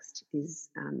relaxed is,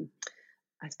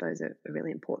 I suppose, a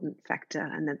really important factor,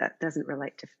 and that doesn't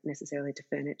relate to necessarily to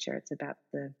furniture. It's about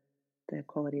the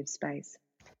quality of space.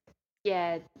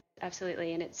 Yeah,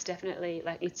 absolutely. And it's definitely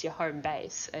like it's your home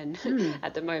base. And Mm.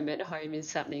 at the moment, home is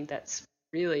something that's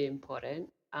really important.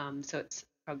 So it's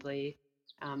probably,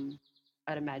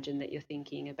 I'd imagine that you're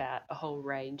thinking about a whole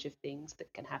range of things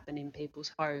that can happen in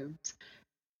people's homes.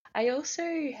 I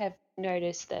also have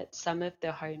noticed that some of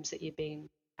the homes that you've been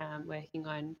working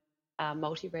on are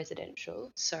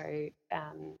multi-residential. So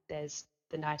there's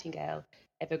the Nightingale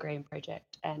Evergreen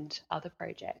project and other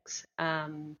projects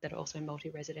that are also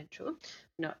multi-residential,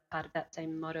 not part of that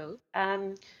same model.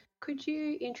 Could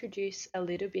you introduce a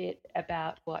little bit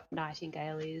about what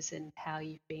Nightingale is and how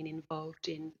you've been involved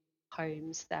in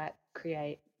homes that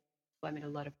create, well, I mean, a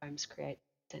lot of homes create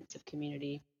a sense of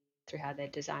community through how they're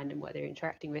designed and what they're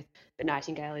interacting with, but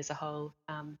Nightingale is a whole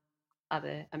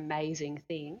other amazing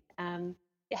thing.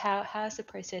 Yeah, how's the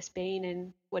process been,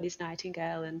 and what is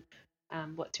Nightingale, and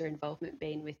what's your involvement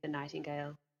been with the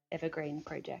Nightingale Evergreen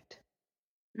project?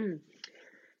 Mm.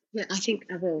 Yeah, I think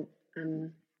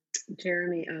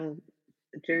Jeremy,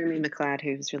 Jeremy McLeod,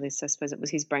 who was really, so I suppose it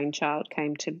was his brainchild,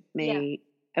 came to Yeah, me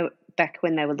back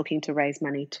when they were looking to raise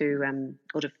money to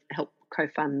or to help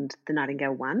co-fund the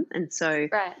Nightingale One, and so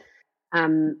right,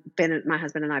 Ben, my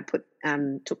husband, and I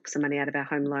took some money out of our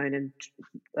home loan, and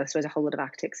I suppose a whole lot of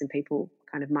architects and people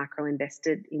kind of micro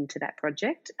invested into that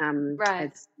project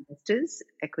right, as investors,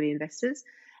 equity investors.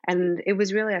 And it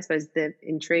was really, I suppose, the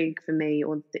intrigue for me,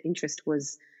 or the interest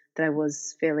was that I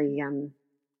was fairly,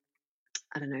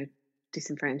 I don't know,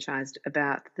 disenfranchised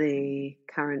about the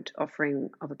current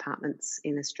offering of apartments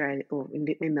in Australia, or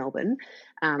in Melbourne,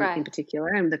 in right.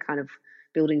 particular, and the kind of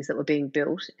buildings that were being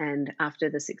built. And after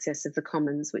the success of the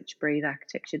Commons, which Breathe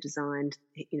Architecture designed,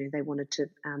 they wanted to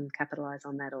capitalise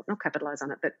on that, or not capitalise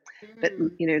on it, but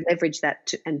Mm, leverage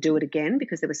that and do it again,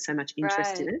 because there was so much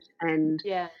interest in right. it, and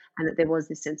Yeah. that there was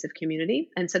this sense of community.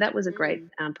 And so that was a great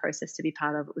Mm, process to be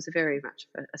part of. It was a very much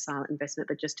a silent investment,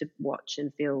 but just to watch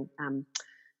and feel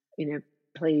you know,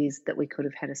 pleased that we could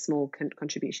have had a small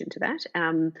contribution to that.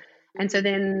 And so mm,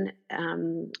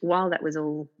 then, while that was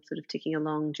all sort of ticking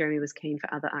along, Jeremy was keen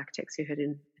for other architects who had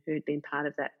been part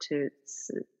of that to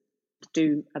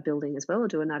do a building as well, or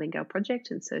do a Nightingale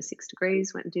project. And so 6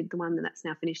 Degrees went and did the one, and that's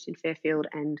now finished in Fairfield.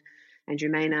 And Andrew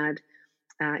Maynard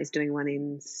is doing one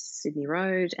in Sydney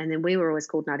Road. And then we were always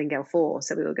called Nightingale 4,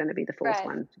 so we were going to be the fourth right.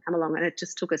 one to come along. And it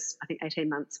just took us, I think, 18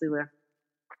 months. We were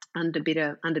under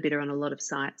bidder on a lot of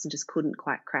sites, and just couldn't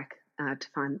quite crack to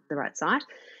find the right site.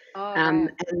 Oh, right.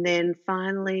 And then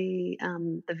finally,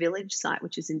 the village site,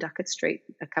 which is in Duckett Street,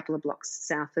 a couple of blocks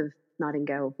south of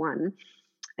Nightingale One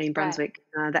in Right. Brunswick,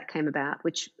 that came about,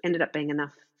 which ended up being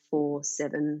enough for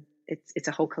seven. It's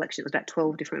a whole collection. It was about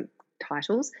 12 different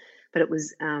titles, but it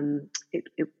was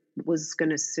going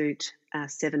to suit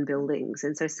 7 buildings,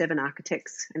 and so 7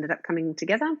 architects ended up coming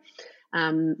together.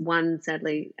 One,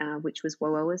 sadly, which was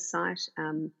Wowowa's site,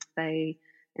 they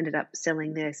ended up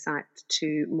selling their site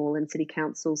to Moreland City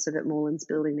Council, so that Moreland's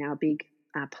building now a big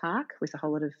park with a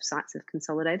whole lot of sites have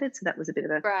consolidated. So that was a bit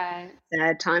of a Right.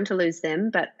 sad time to lose them,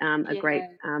 but a great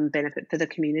Yeah. benefit for the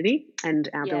community. And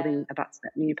our Yeah. building abuts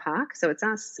that new park. So it's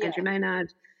us, Andrew Yeah.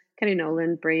 Maynard, Kenny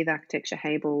Nolan, Breathe Architecture,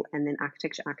 Hable, and then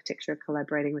Architecture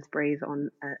collaborating with Breathe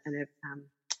on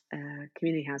a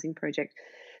community housing project.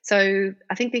 So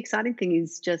I think the exciting thing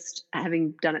is just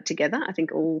having done it together. I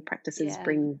think all practices Yeah.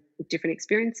 bring different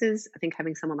experiences. I think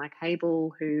having someone like Hable,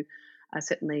 who are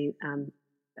certainly a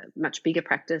much bigger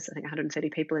practice, I think 130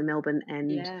 people in Melbourne,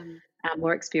 and Yeah.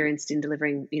 more experienced in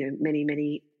delivering,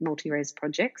 many multi-res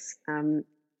projects.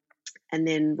 And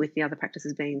then with the other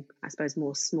practices being, I suppose,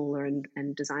 more smaller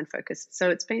and design focused.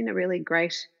 So it's been a really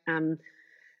great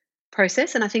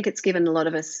process, and I think it's given a lot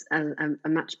of us a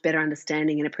much better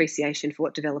understanding and appreciation for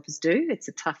what developers do. It's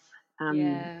a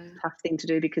Yeah. tough thing to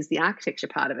do, because the architecture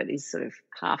part of it is sort of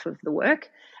half of the work,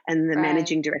 and the Right.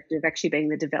 managing director of actually being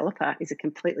the developer is a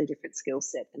completely different skill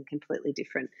set and completely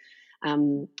different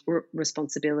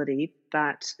responsibility.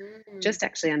 But Mm, just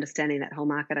actually understanding that whole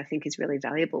market, I think, is really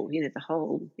valuable. The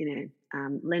whole,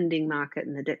 lending market,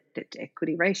 and the debt to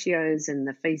equity ratios, and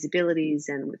the feasibilities.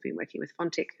 And we've been working with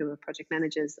Fontic, who are project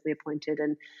managers that we appointed,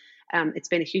 and it's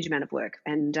been a huge amount of work,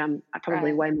 and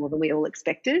probably right. way more than we all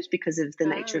expected, because of the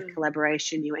nature of Oh,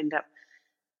 collaboration. You end up,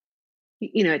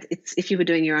 it's, if you were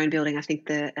doing your own building, I think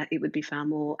it would be far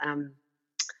more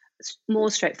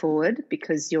straightforward,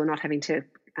 because you're not having to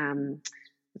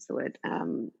what's the word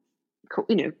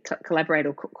collaborate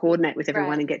or coordinate with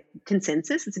everyone right. and get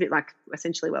consensus. It's a bit like,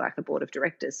 essentially, we're like a board of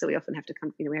directors, so we often have to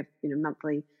come. We have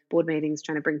monthly board meetings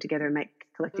trying to bring together and make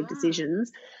collective Ah,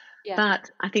 decisions. yeah. But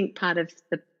I think part of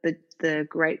the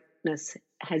greatness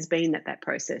has been that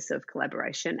process of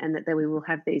collaboration, and that we will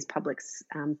have these public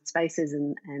spaces,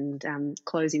 and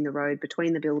closing the road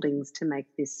between the buildings to make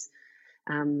this.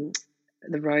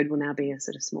 The road will now be a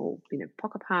sort of small,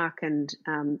 pocket park, and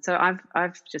so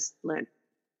I've just learnt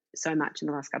so much in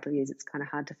the last couple of years. It's kind of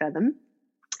hard to fathom,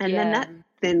 and then Yeah. that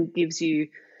then gives you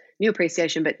new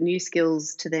appreciation, but new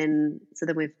skills to then. So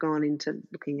then we've gone into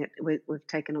looking at, we've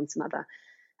taken on some other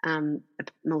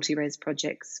multi-res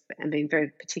projects, and being very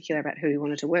particular about who we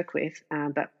wanted to work with,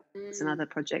 but some Mm, other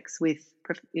projects with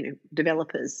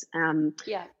developers.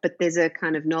 yeah. But there's a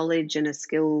kind of knowledge and a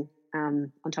skill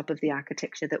on top of the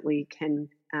architecture that we can,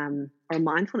 or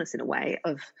mindfulness in a way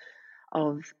of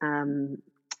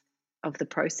the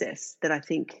process that I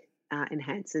think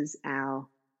enhances our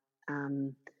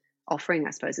offering,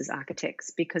 I suppose, as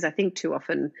architects, because I think too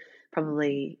often,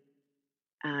 probably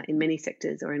in many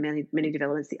sectors or in many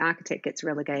developments, the architect gets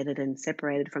relegated and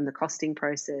separated from the costing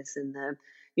process, and they're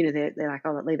like,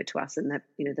 oh, leave it to us, and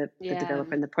the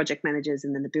developer and the project managers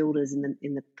and then the builders and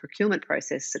in the procurement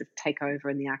process sort of take over,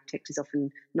 and the architect is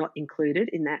often not included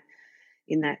in that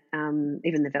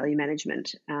even the value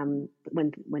management,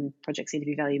 when projects need to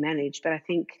be value managed. But I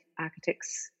think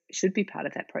architects should be part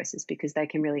of that process, because they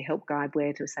can really help guide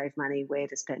where to save money, where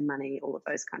to spend money, all of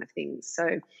those kind of things.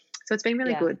 So it's been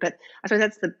really good. But I suppose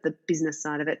that's the business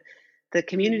side of it. The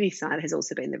community side has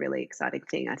also been the really exciting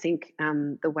thing. I think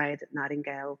the way that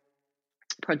Nightingale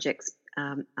projects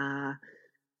are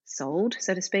sold,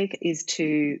 so to speak, is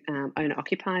to owner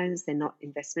occupiers. They're not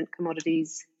investment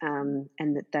commodities, and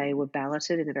that they were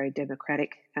balloted in a very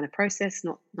democratic kind of process,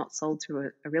 not sold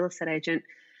through a real estate agent.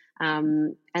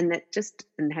 And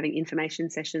having information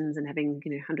sessions and having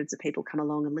hundreds of people come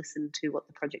along and listen to what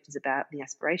the project is about and the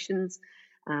aspirations.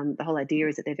 The whole idea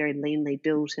is that they're very leanly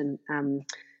built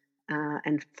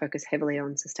and focus heavily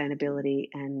on sustainability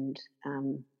and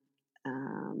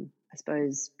I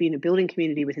suppose being a building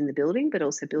community within the building, but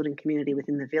also building community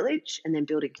within the village, and then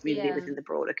building community within the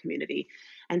broader community.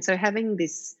 And so having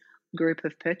this group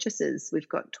of purchasers, we've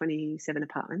got 27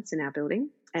 apartments in our building,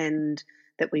 and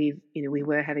that we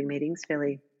were having meetings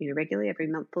fairly regularly every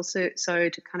month or so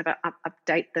to kind of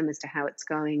update them as to how it's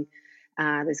going.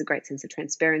 There's a great sense of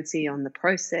transparency on the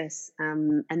process,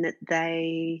 and that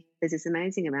there's this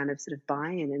amazing amount of sort of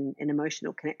buy-in and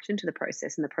emotional connection to the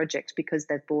process and the project, because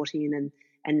they've bought in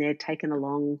and they're taken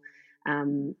along,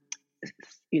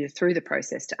 through the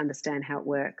process to understand how it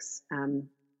works.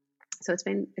 So it's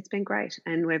been great,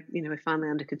 and we're finally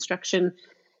under construction,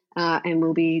 and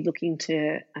we'll be looking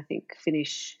to, I think,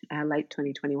 finish late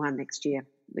 2021 next year,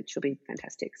 which will be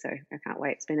fantastic. So I can't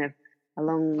wait. It's been a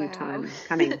long time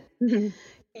coming.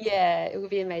 Yeah, it would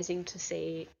be amazing to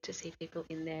see people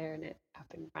in there and it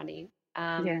up and running.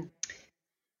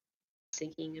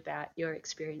 Thinking about your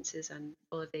experiences on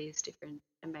all of these different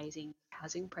amazing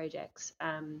housing projects.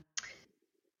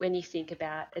 When you think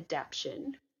about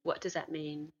adaptation, what does that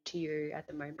mean to you at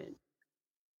the moment?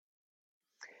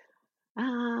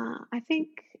 I think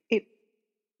it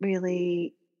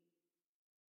really,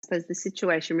 I suppose the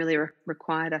situation really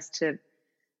required us to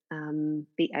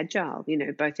be agile,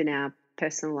 both in our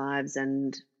personal lives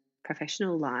and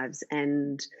professional lives,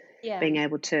 and being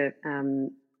able to,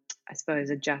 I suppose,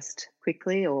 adjust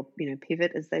quickly or,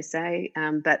 pivot, as they say.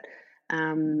 But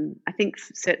I think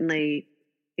certainly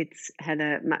it's had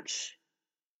a much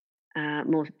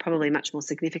more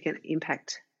significant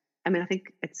impact. I mean, I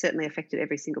think it's certainly affected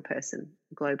every single person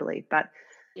globally, but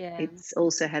it's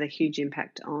also had a huge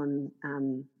impact on,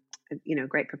 a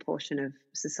great proportion of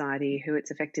society who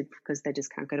it's affected because they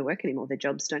just can't go to work anymore. Their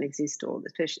jobs don't exist, or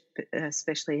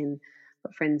especially in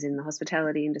got friends in the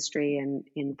hospitality industry and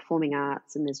in performing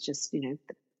arts, and there's just,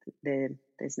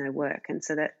 there's no work. And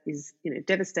so that is,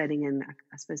 devastating and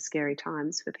I suppose scary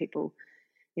times for people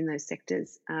in those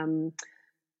sectors.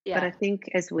 But I think,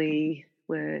 as we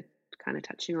were kind of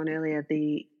touching on earlier,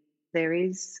 there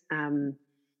is, I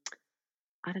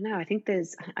don't know,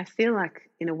 I feel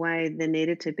like in a way there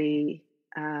needed to be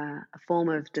a form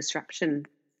of disruption.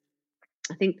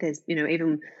 I think there's,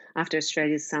 even after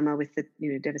Australia's summer with the,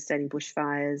 devastating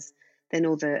bushfires, then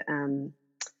all the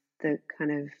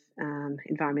kind of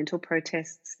environmental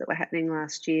protests that were happening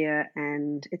last year,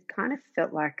 and it kind of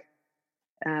felt like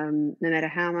no matter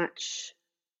how much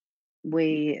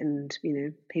we and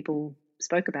people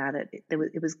spoke about it,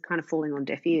 it was kind of falling on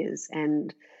deaf ears.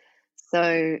 And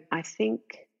so I think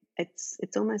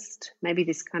it's almost maybe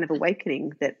this kind of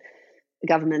awakening that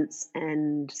governments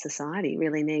and society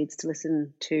really needs to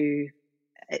listen to.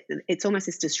 It's almost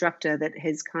this disruptor that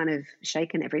has kind of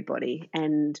shaken everybody,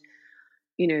 and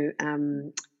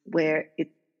where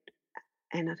it,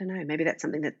 and I don't know, maybe that's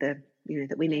something that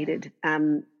that we needed.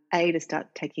 To start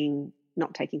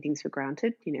not taking things for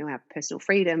granted, our personal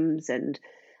freedoms and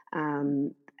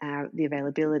the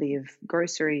availability of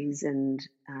groceries and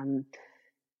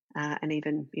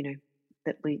even,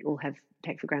 that we all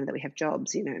take for granted that we have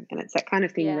jobs, and it's that kind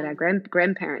of thing that our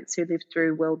grandparents who lived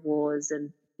through world wars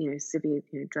and, severe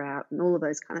drought and all of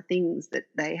those kind of things, that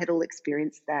they had all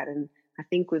experienced that. And I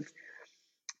think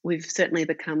we've certainly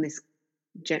become this,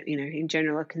 in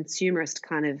general, a consumerist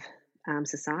kind of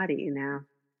society in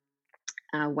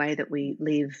our way that we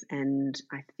live. And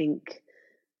I think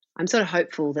I'm sort of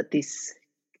hopeful that this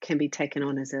can be taken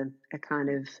on as a kind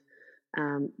of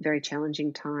very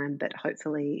challenging time, but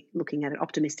hopefully looking at it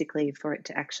optimistically for it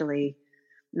to actually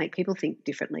make people think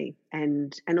differently.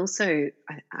 And also,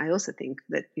 I also think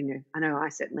that, I know I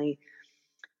certainly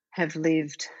have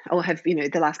lived, or have,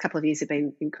 the last couple of years have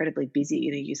been incredibly busy.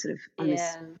 You sort of on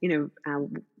this, Yeah.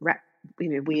 rat,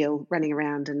 wheel running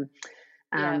around, and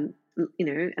Yeah. um,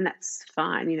 and that's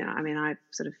fine. I mean, I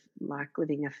sort of like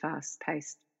living a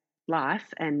fast-paced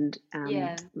life, and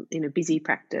Yeah. busy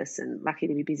practice, and lucky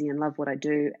to be busy and love what I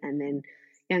do, and then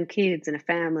young kids and a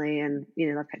family, and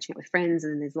love catching up with friends,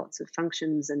 and then there's lots of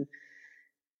functions and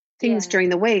things Yeah. during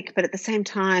the week. But at the same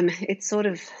time, it's sort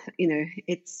of,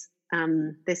 it's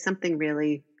there's something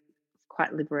really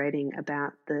quite liberating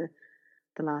about the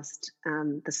last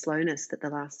the slowness that the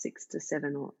last 6 to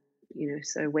 7 or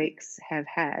so weeks have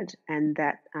had, and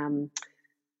that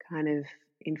kind of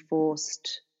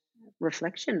enforced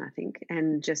reflection, I think,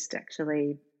 and just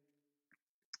actually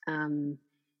um,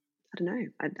 I don't know.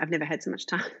 I've never had so much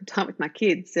time with my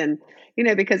kids, and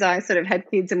because I sort of had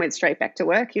kids and went straight back to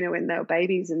work, when they were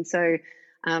babies, and so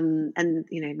and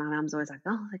my mum's always like,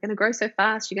 "Oh, they're going to grow so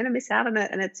fast, you're going to miss out on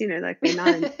it," and it's like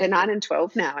they're 9 and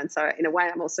 12 now, and so in a way,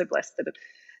 I'm also blessed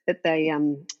that they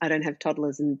I don't have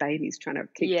toddlers and babies trying to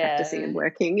keep practicing and Yeah.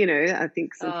 working. I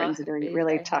think some Oh, friends are it'd doing it be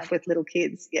really very tough hard. with little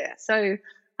kids. Yeah, so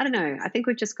I don't know. I think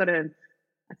we've just got to.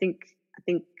 I think I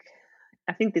think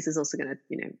I think this is also going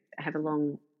to, have a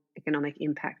long economic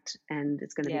impact, and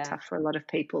it's going to be Yeah. tough for a lot of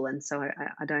people. And so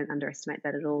I don't underestimate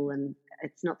that at all. And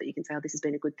it's not that you can say, "Oh, this has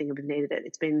been a good thing and we've needed it."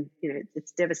 It's been,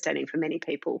 it's devastating for many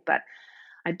people. But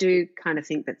I do kind of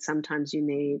think that sometimes you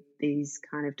need these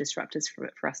kind of disruptors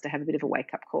for us to have a bit of a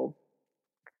wake up call.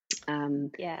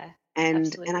 Um, Yeah. and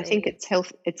I think Absolutely.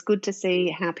 it's good to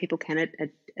see how people can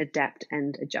adapt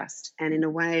and adjust. And in a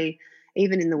way,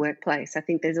 even in the workplace, I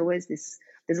think there's a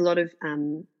lot of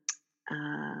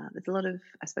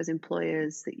I suppose,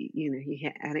 employers that you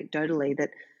hear anecdotally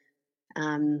that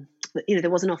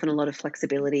there wasn't often a lot of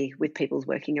flexibility with people's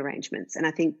working arrangements, and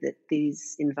I think that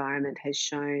this environment has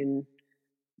shown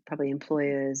probably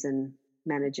employers and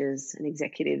managers and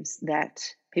executives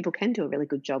that people can do a really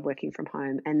good job working from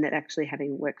home, and that actually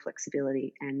having work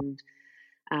flexibility, and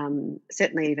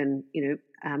certainly even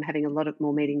having a lot of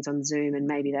more meetings on Zoom, and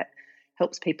maybe that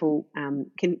helps people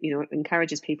can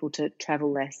encourages people to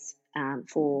travel less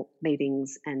for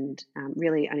meetings, and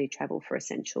really only travel for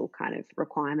essential kind of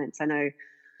requirements. I know I'm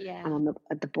Yeah. on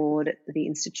at the board at the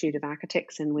Institute of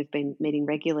Architects, and we've been meeting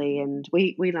regularly, and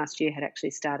we last year had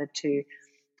actually started to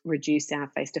reduce our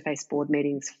face-to-face board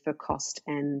meetings for cost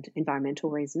and environmental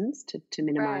reasons, to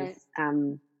minimise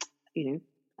Right. you know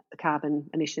carbon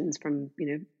emissions from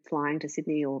flying to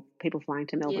Sydney, or people flying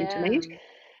to Melbourne to Yeah. meet.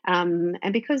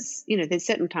 And because there's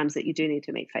certain times that you do need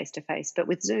to meet face to face, but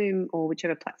with Zoom or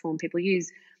whichever platform people use,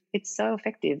 it's so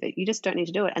effective that you just don't need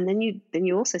to do it. And then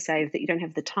you also save that you don't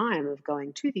have the time of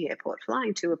going to the airport,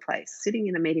 flying to a place, sitting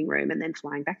in a meeting room, and then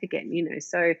flying back again.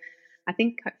 So I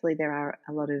think hopefully there are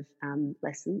a lot of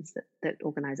lessons that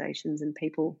organisations and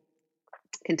people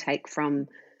can take from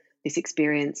this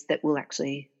experience that will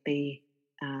actually be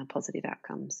positive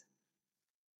outcomes.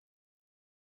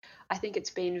 I think it's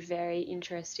been very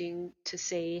interesting to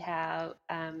see how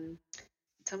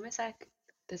it's almost like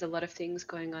there's a lot of things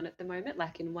going on at the moment.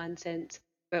 Like, in one sense,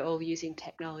 we're all using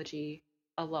technology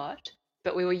a lot,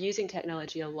 but we were using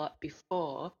technology a lot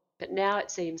before. But now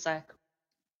it seems like,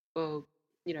 well,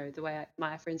 the way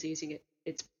my friends are using it,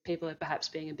 it's people are perhaps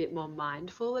being a bit more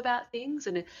mindful about things,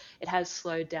 and it has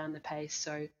slowed down the pace.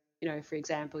 So, for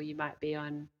example, you might be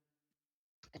on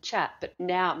a chat, but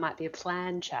now it might be a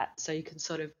planned chat. So you can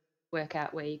sort of work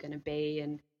out where you're going to be,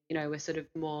 and we're sort of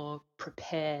more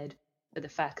prepared for the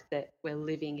fact that we're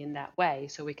living in that way,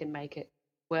 so we can make it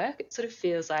work. It sort of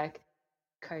feels like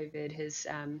COVID has,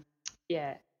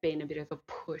 yeah, been a bit of a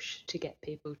push to get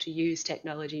people to use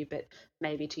technology, but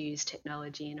maybe to use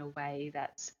technology in a way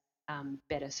that's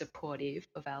better supportive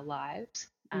of our lives.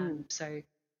 Mm, So,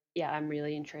 yeah, I'm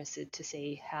really interested to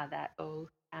see how that all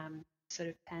sort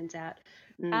of pans out.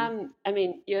 mm, I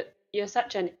mean, you're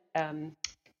such an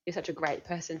you're such a great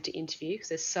person to interview, because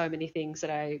there's so many things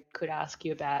that I could ask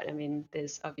you about. I mean,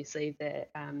 there's obviously the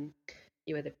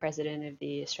you were the president of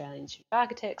the Australian Institute of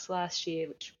Architects last year,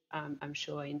 which I'm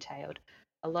sure entailed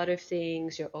a lot of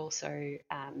things. You're also,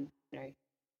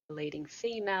 leading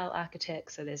female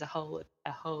architect, so there's a whole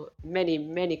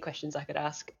many questions I could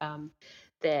ask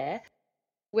there.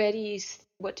 What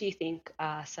do you think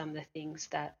are some of the things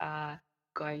that are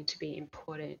going to be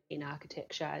important in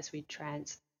architecture as we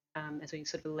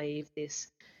sort of leave this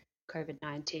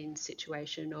COVID-19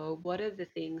 situation, or what are the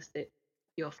things that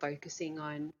you're focusing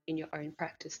on in your own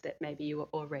practice that maybe you were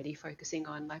already focusing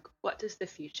on? Like, what does the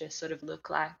future sort of look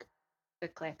like for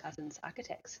Clare Cousins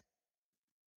Architects?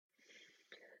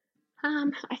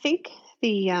 I think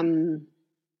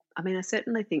I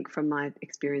certainly think from my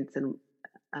experience and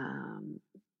um,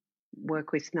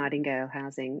 work with Nightingale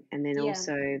Housing, and then Yeah,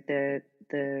 also the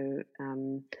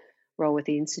role with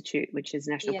the institute, which is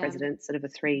national yeah, president, sort of a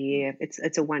 3 year.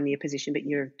 It's a 1 year position, but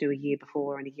you do a year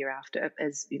before and a year after,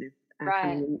 as coming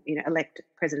right, in, elect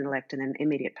president elect and then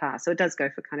immediate pass. So it does go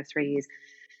for kind of 3 years.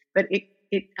 But it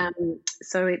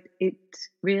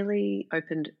really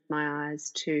opened my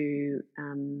eyes to.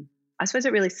 I suppose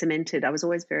it really cemented. I was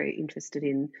always very interested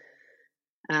in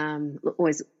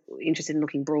always interested in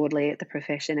looking broadly at the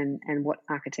profession and what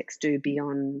architects do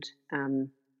beyond, I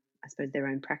suppose, their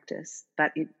own practice.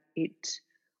 But it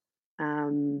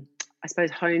um, I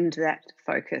suppose, honed that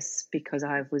focus because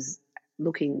I was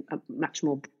looking much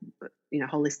more,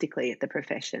 holistically at the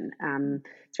profession.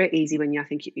 It's very easy when I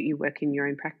think you work in your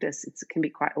own practice. It can be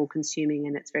quite all-consuming,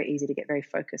 and it's very easy to get very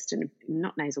focused and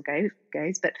not nasal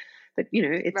gaze, but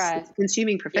it's right. a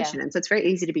consuming Yeah, profession, and so it's very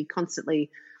easy to be constantly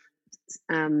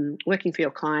working for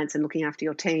your clients and looking after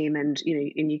your team, and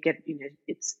and you get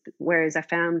it's whereas I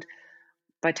found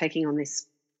by taking on this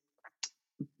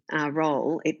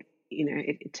role,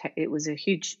 it was a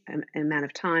huge amount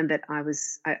of time, but I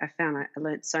found I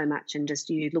learned so much, and just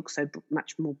you look so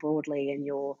much more broadly, and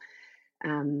you're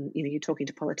talking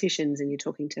to politicians and you're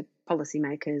talking to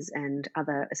policymakers and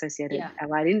other associated yeah,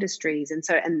 allied industries, and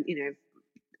so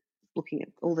looking at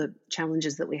all the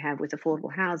challenges that we have with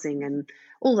affordable housing and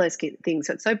all those things.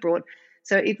 So it's so broad.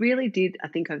 So it really did, I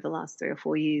think, over the last 3 or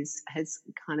 4 years, has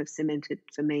kind of cemented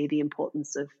for me the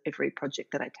importance of every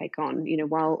project that I take on.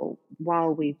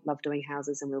 While we love doing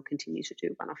houses and we'll continue to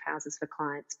do one-off houses for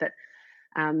clients, but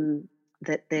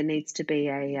that there needs to be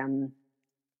a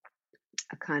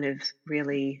kind of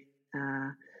really,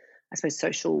 I suppose,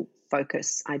 social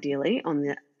focus, ideally, on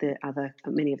the other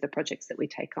many of the projects that we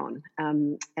take on.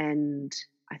 And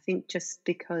I think just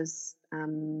because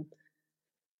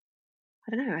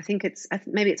I don't know, I think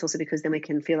maybe it's also because then we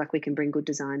can feel like we can bring good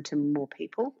design to more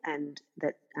people, and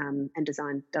that and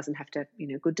design doesn't have to,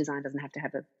 good design doesn't have to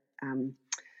have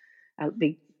a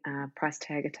big price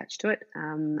tag attached to it.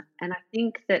 And I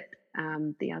think that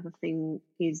the other thing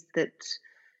is that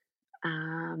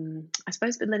I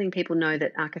suppose, but letting people know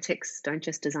that architects don't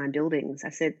just design buildings.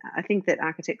 I think that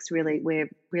architects we're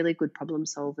really good problem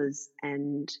solvers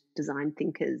and design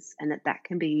thinkers, and that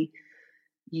can be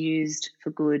used for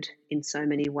good in so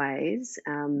many ways.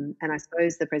 And I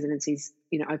suppose the presidency's,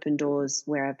 open doors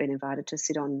where I've been invited to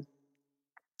sit on,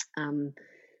 um,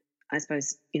 I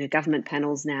suppose, government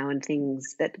panels now and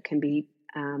things that can be,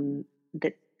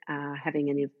 that are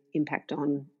having an impact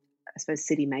on, I suppose,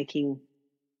 city making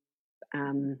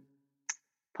um,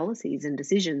 policies and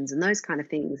decisions and those kind of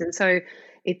things. And so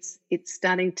it's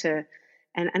starting to,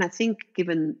 and I think,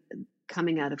 given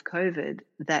coming out of COVID,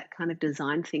 that kind of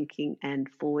design thinking and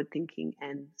forward thinking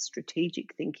and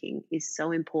strategic thinking is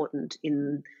going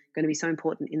to be so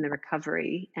important in the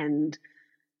recovery, and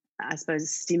I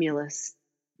suppose stimulus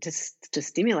to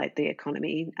stimulate the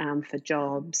economy, for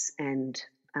jobs and,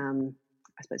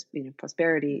 I suppose,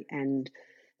 prosperity. And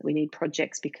we need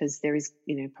projects because there is,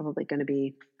 probably going to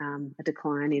be a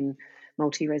decline in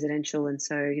multi-residential, and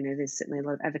so there's certainly a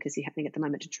lot of advocacy happening at the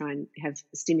moment to try and have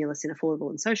stimulus in affordable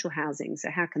and social housing. So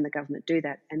how can the government do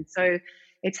that? And so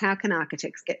it's how can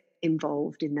architects get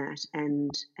involved in that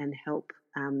and help.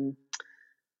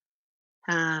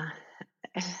 Uh,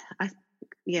 I,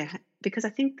 yeah, because I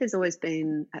think there's always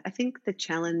been, I think the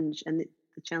challenge, and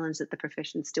the challenge that the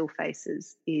profession still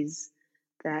faces, is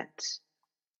that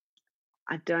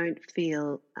I don't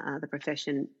feel the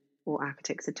profession or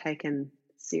architects are taken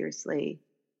seriously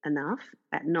enough,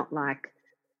 not like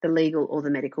the legal or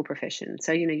the medical profession.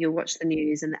 So, you'll watch the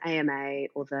news, and the AMA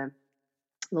or the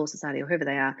Law Society or whoever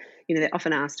they are, they're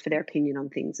often asked for their opinion on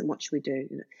things and what should we do.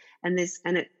 And there's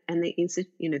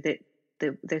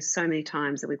so many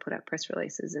times that we put out press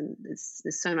releases, and there's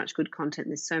so much good content.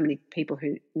 And there's so many people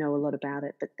who know a lot about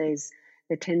it, but there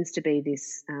tends to be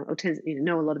this, or tends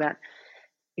know a lot about,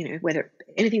 whether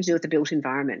anything to do with the built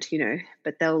environment,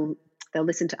 but they'll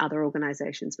listen to other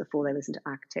organisations before they listen to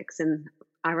architects. And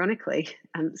ironically,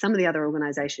 some of the other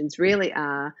organisations really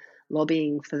are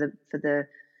lobbying for the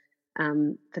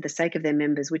sake of their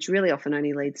members, which really often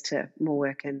only leads to more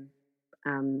work and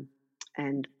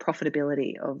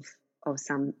profitability of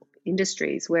some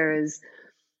industries. Whereas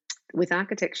with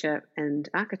architecture and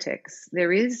architects,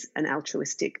 there is an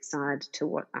altruistic side to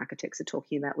what architects are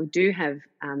talking about. We do have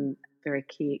very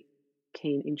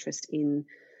keen interest in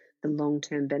the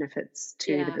long-term benefits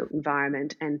to the Yeah. built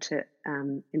environment and to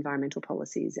environmental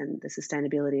policies and the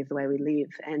sustainability of the way we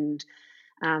live. And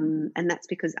that's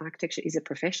because architecture is a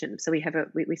profession. So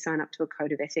we sign up to a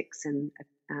code of ethics, and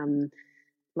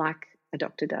like a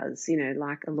doctor does,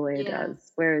 like a lawyer Yeah.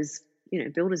 does. Whereas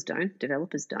builders don't,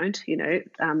 developers don't.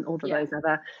 All of Yeah. those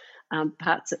other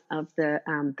parts of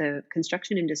the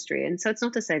construction industry. And so it's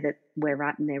not to say that we're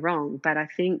right and they're wrong, but I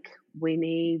think we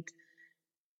need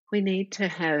to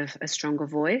have a stronger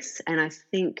voice. And I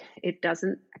think it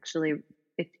doesn't actually.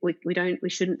 We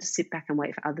shouldn't sit back and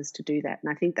wait for others to do that.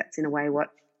 And I think that's in a way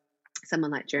what someone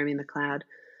like Jeremy McLeod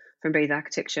from Breathe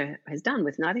Architecture has done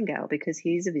with Nightingale, because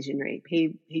he's a visionary.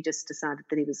 He just decided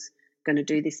that he was going to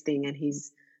do this thing, and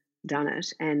he's done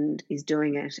it, and is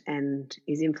doing it, and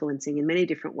is influencing in many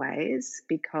different ways,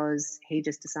 because he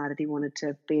just decided he wanted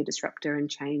to be a disruptor and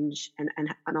change and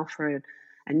offer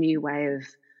a new way of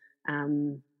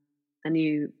a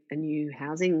new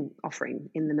housing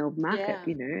offering in the Melbourne market,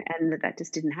 Yeah. and that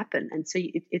just didn't happen. And so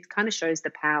it kind of shows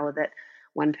the power that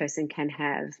one person can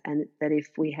have, and that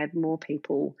if we had more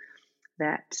people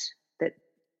that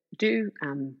do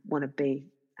want to be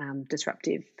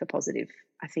disruptive for positive,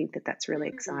 I think that that's really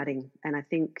Mm. exciting. And I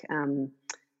think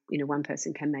one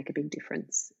person can make a big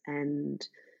difference. And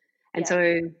Yeah.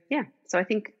 so yeah, so I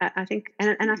think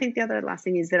the other last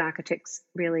thing is that architects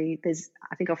really,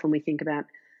 I think often we think about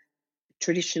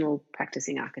traditional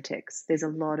practicing architects. There's a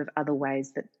lot of other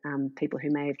ways that people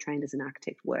who may have trained as an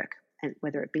architect work, and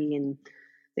whether it be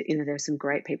there are some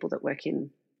great people that work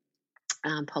in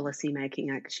policy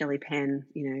making, like Shelley Penn,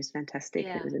 is fantastic.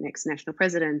 Who Yeah. was an ex-national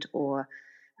president, or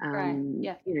Right.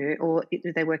 Yeah.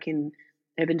 they work in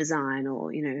urban design,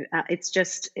 or it's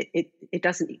just it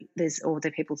doesn't. There's all the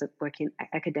people that work in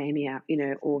academia,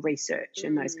 or research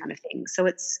and those kind Mm. of things. So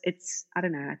it's I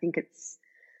don't know. I think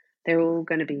they're all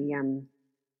going to be.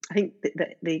 I think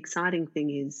the exciting thing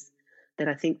is that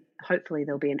I think hopefully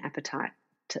there'll be an appetite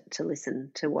to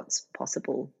listen to what's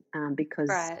possible, because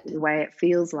Right. the way it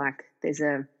feels like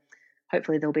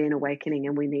hopefully there'll be an awakening,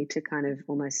 and we need to kind of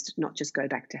almost not just go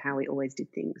back to how we always did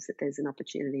things, that there's an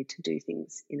opportunity to do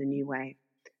things in a new way.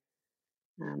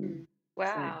 Mm. So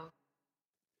Wow.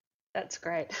 That's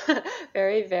great.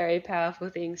 Very, very powerful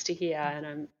things to hear, and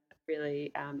I'm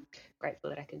really grateful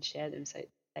that I can share them. So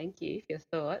thank you for your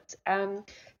thoughts.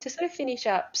 To sort of finish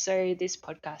up, so this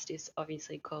podcast is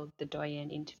obviously called the Doyen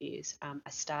Interviews. I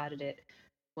started it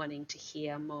wanting to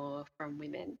hear more from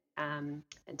women, and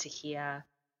to hear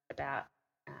about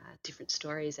different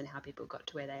stories and how people got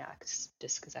to where they are,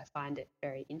 just because I find it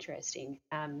very interesting.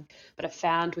 But I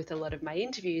found with a lot of my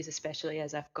interviews, especially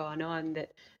as I've gone on,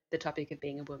 that the topic of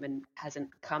being a woman hasn't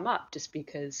come up, just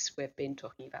because we've been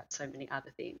talking about so many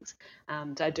other things.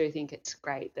 So I do think it's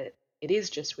great that it is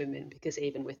just women, because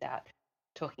even without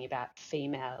talking about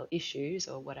female issues,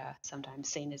 or what are sometimes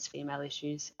seen as female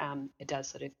issues, it does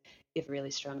sort of give a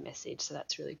really strong message. So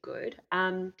that's really good.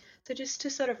 So just to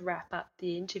sort of wrap up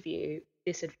the interview,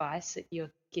 this advice that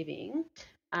you're giving,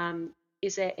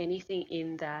 is there anything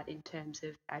in that, in terms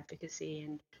of advocacy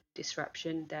and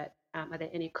disruption, that are there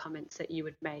any comments that you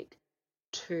would make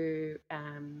to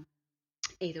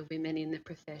either women in the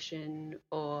profession,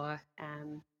 or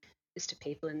just to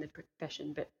people in the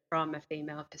profession, but from a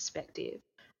female perspective?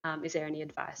 Is there any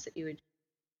advice that you would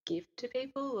give to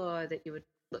people, or that you would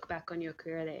look back on your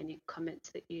career? Are there any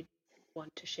comments that you'd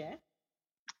want to share?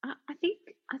 I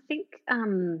think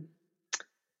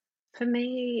for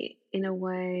me, in a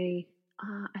way,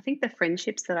 I think the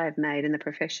friendships that I've made in the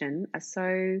profession are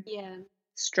so Yeah,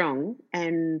 strong,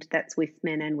 and that's with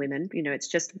men and women.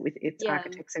 It's yeah,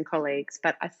 architects and colleagues.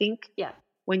 But I think yeah,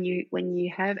 when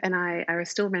you have, and I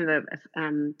still remember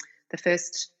the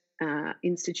first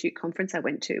institute conference I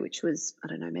went to, which was, I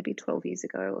don't know, maybe 12 years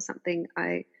ago or something.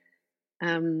 I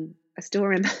still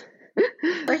remember.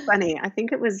 Very funny. I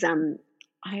think it was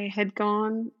I had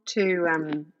gone to I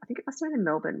think it must have been in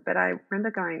Melbourne, but I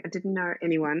remember going. I didn't know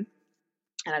anyone,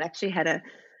 and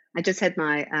I just had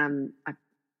my a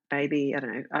baby. I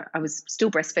don't know. I was still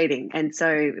breastfeeding, and so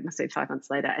it must have been 5 months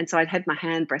later. And so I'd had my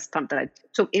hand breast pump that I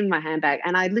took in my handbag,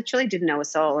 and I literally didn't know a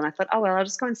soul. And I thought, oh well, I'll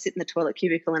just go and sit in the toilet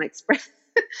cubicle and express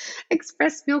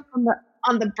express milk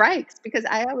on the breaks, because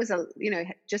I was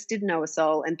just didn't know a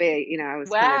soul, and B, I was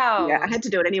kind of, I wow, had to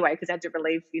do it anyway because I had to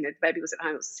relieve, the baby was at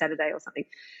home, it was a Saturday or something.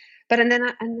 But and then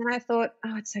I thought,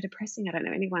 oh, it's so depressing. I don't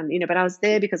know anyone, but I was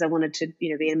there because I wanted to,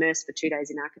 be immersed for 2 days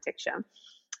in architecture.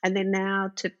 And then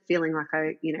now to feeling like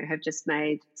I, have just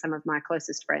made some of my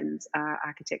closest friends are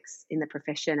architects in the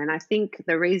profession. And I think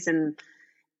the reason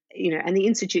and the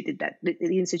Institute did that.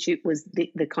 The Institute was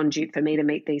the conduit for me to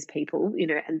meet these people,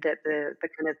 and the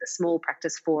kind of the small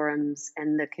practice forums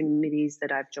and the committees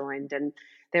that I've joined. And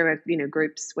there are,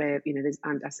 groups where,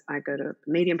 I go to a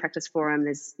medium practice forum.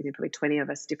 There's, probably 20 of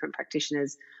us different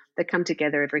practitioners that come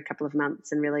together every couple of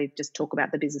months and really just talk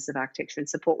about the business of architecture and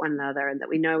support one another, and that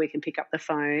we know we can pick up the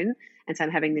phone and say,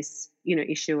 I'm having this,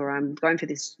 issue, or I'm going for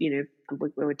this,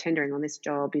 we're tendering on this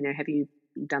job, have you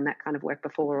done that kind of work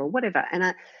before, or whatever. And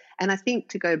I think,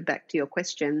 to go back to your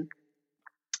question,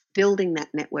 building that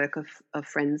network of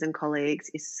friends and colleagues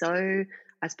is so,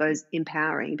 I suppose,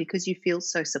 empowering, because you feel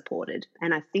so supported.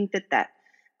 And I think that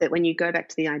when you go back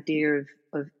to the idea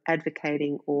of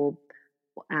advocating or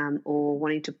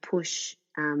wanting to push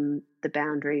the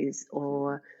boundaries,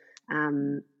 or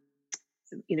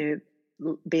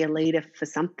be a leader for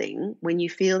something, when you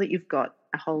feel that you've got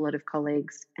a whole lot of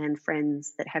colleagues and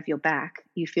friends that have your back,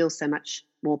 you feel so much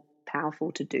more powerful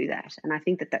to do that. And I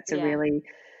think that that's a really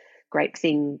great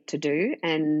thing to do.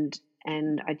 And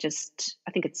I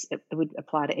think it would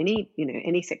apply to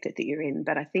any sector that you're in.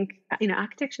 But I think,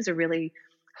 architecture is a really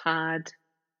hard,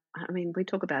 we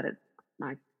talk about it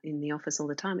like in the office all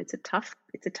the time. It's a tough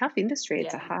industry.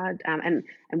 It's a hard, and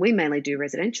we mainly do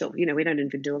residential. We don't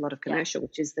even do a lot of commercial,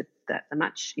 which is the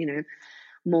much,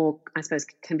 more, I suppose,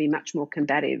 can be much more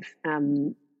combative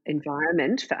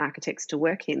environment for architects to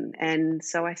work in. And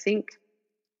so I think,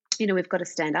 we've got to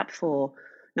stand up for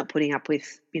not putting up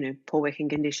with, poor working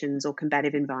conditions or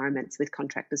combative environments with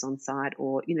contractors on site,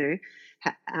 or,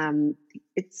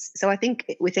 so I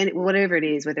think whatever it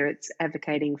is, whether it's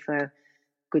advocating for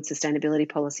good sustainability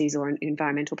policies or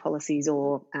environmental policies,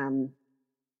 or,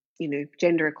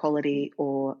 gender equality,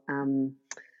 or,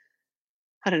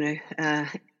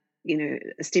 a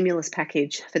stimulus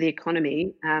package for the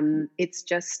economy.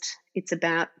 It's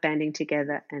about banding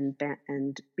together and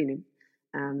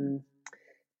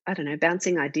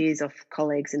bouncing ideas off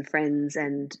colleagues and friends,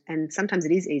 and sometimes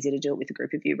it is easier to do it with a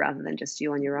group of you rather than just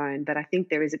you on your own. But I think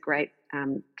there is a great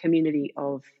community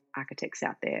of architects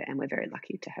out there, and we're very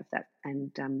lucky to have that.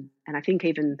 And I think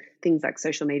even things like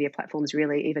social media platforms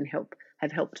really even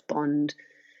have helped bond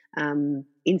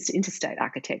interstate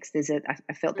architects.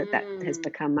 I felt that has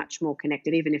become much more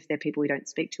connected, even if they're people we don't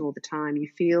speak to all the time. You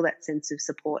feel that sense of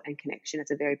support and connection.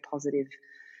 It's a very positive,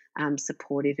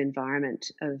 supportive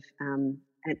environment of.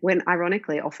 And when,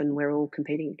 ironically, often we're all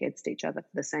competing against each other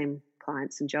for the same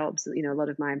clients and jobs.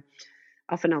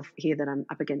 Often I'll hear that I'm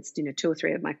up against, 2 or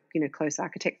 3 of my, close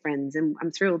architect friends, and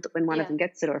I'm thrilled when one of them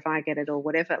gets it, or if I get it, or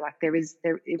whatever. Like it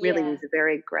really is a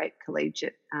very great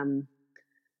collegiate.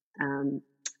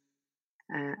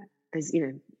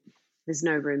 There's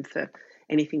no room for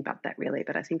anything but that, really.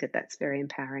 But I think that's very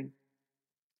empowering.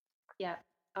 Yeah.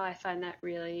 Oh, I find that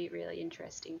really, really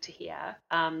interesting to hear.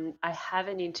 I have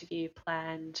an interview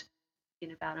planned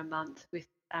in about a month with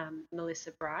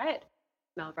Melissa Bright,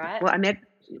 Mel Bright. Well,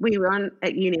 we were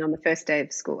at uni on the first day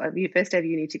of school, first day of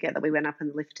uni together. We went up in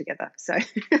the lift together. So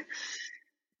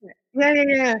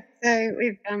yeah. So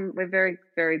we're very,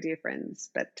 very dear friends.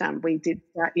 But we did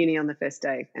start uni on the first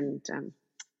day, and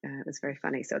it was very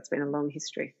funny. So it's been a long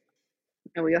history.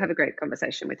 And we'll have a great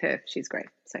conversation with her. She's great.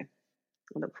 So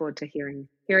I look forward to hearing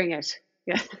it.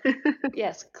 Yeah.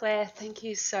 Yes, Claire, thank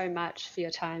you so much for your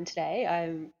time today.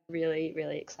 I'm really,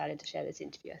 really excited to share this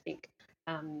interview. I think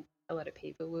a lot of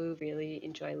people will really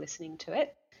enjoy listening to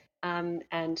it. And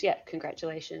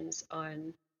congratulations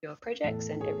on your projects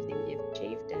and everything you've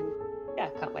achieved. And I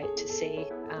can't wait to see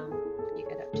what you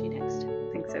get up to next.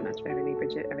 Thanks so much for having me,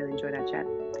 Bridget. I really enjoyed our chat.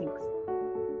 Thanks.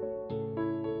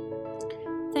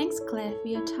 Thanks, Claire, for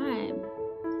your time.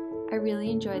 I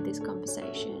really enjoyed this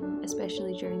conversation,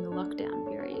 especially during the lockdown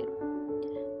period.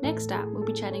 Next up, we'll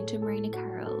be chatting to Marina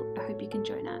Carroll. I hope you can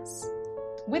join us.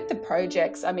 With the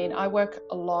projects, I work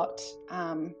a lot,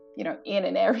 in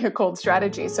an area called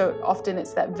strategy. So often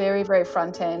it's that very, very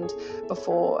front end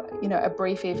before, a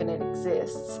brief even it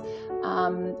exists.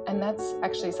 And that's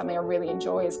actually something I really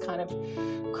enjoy, is kind of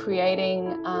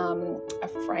creating a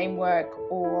framework,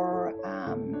 or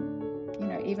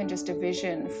even just a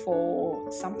vision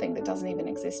for something that doesn't even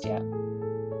exist yet.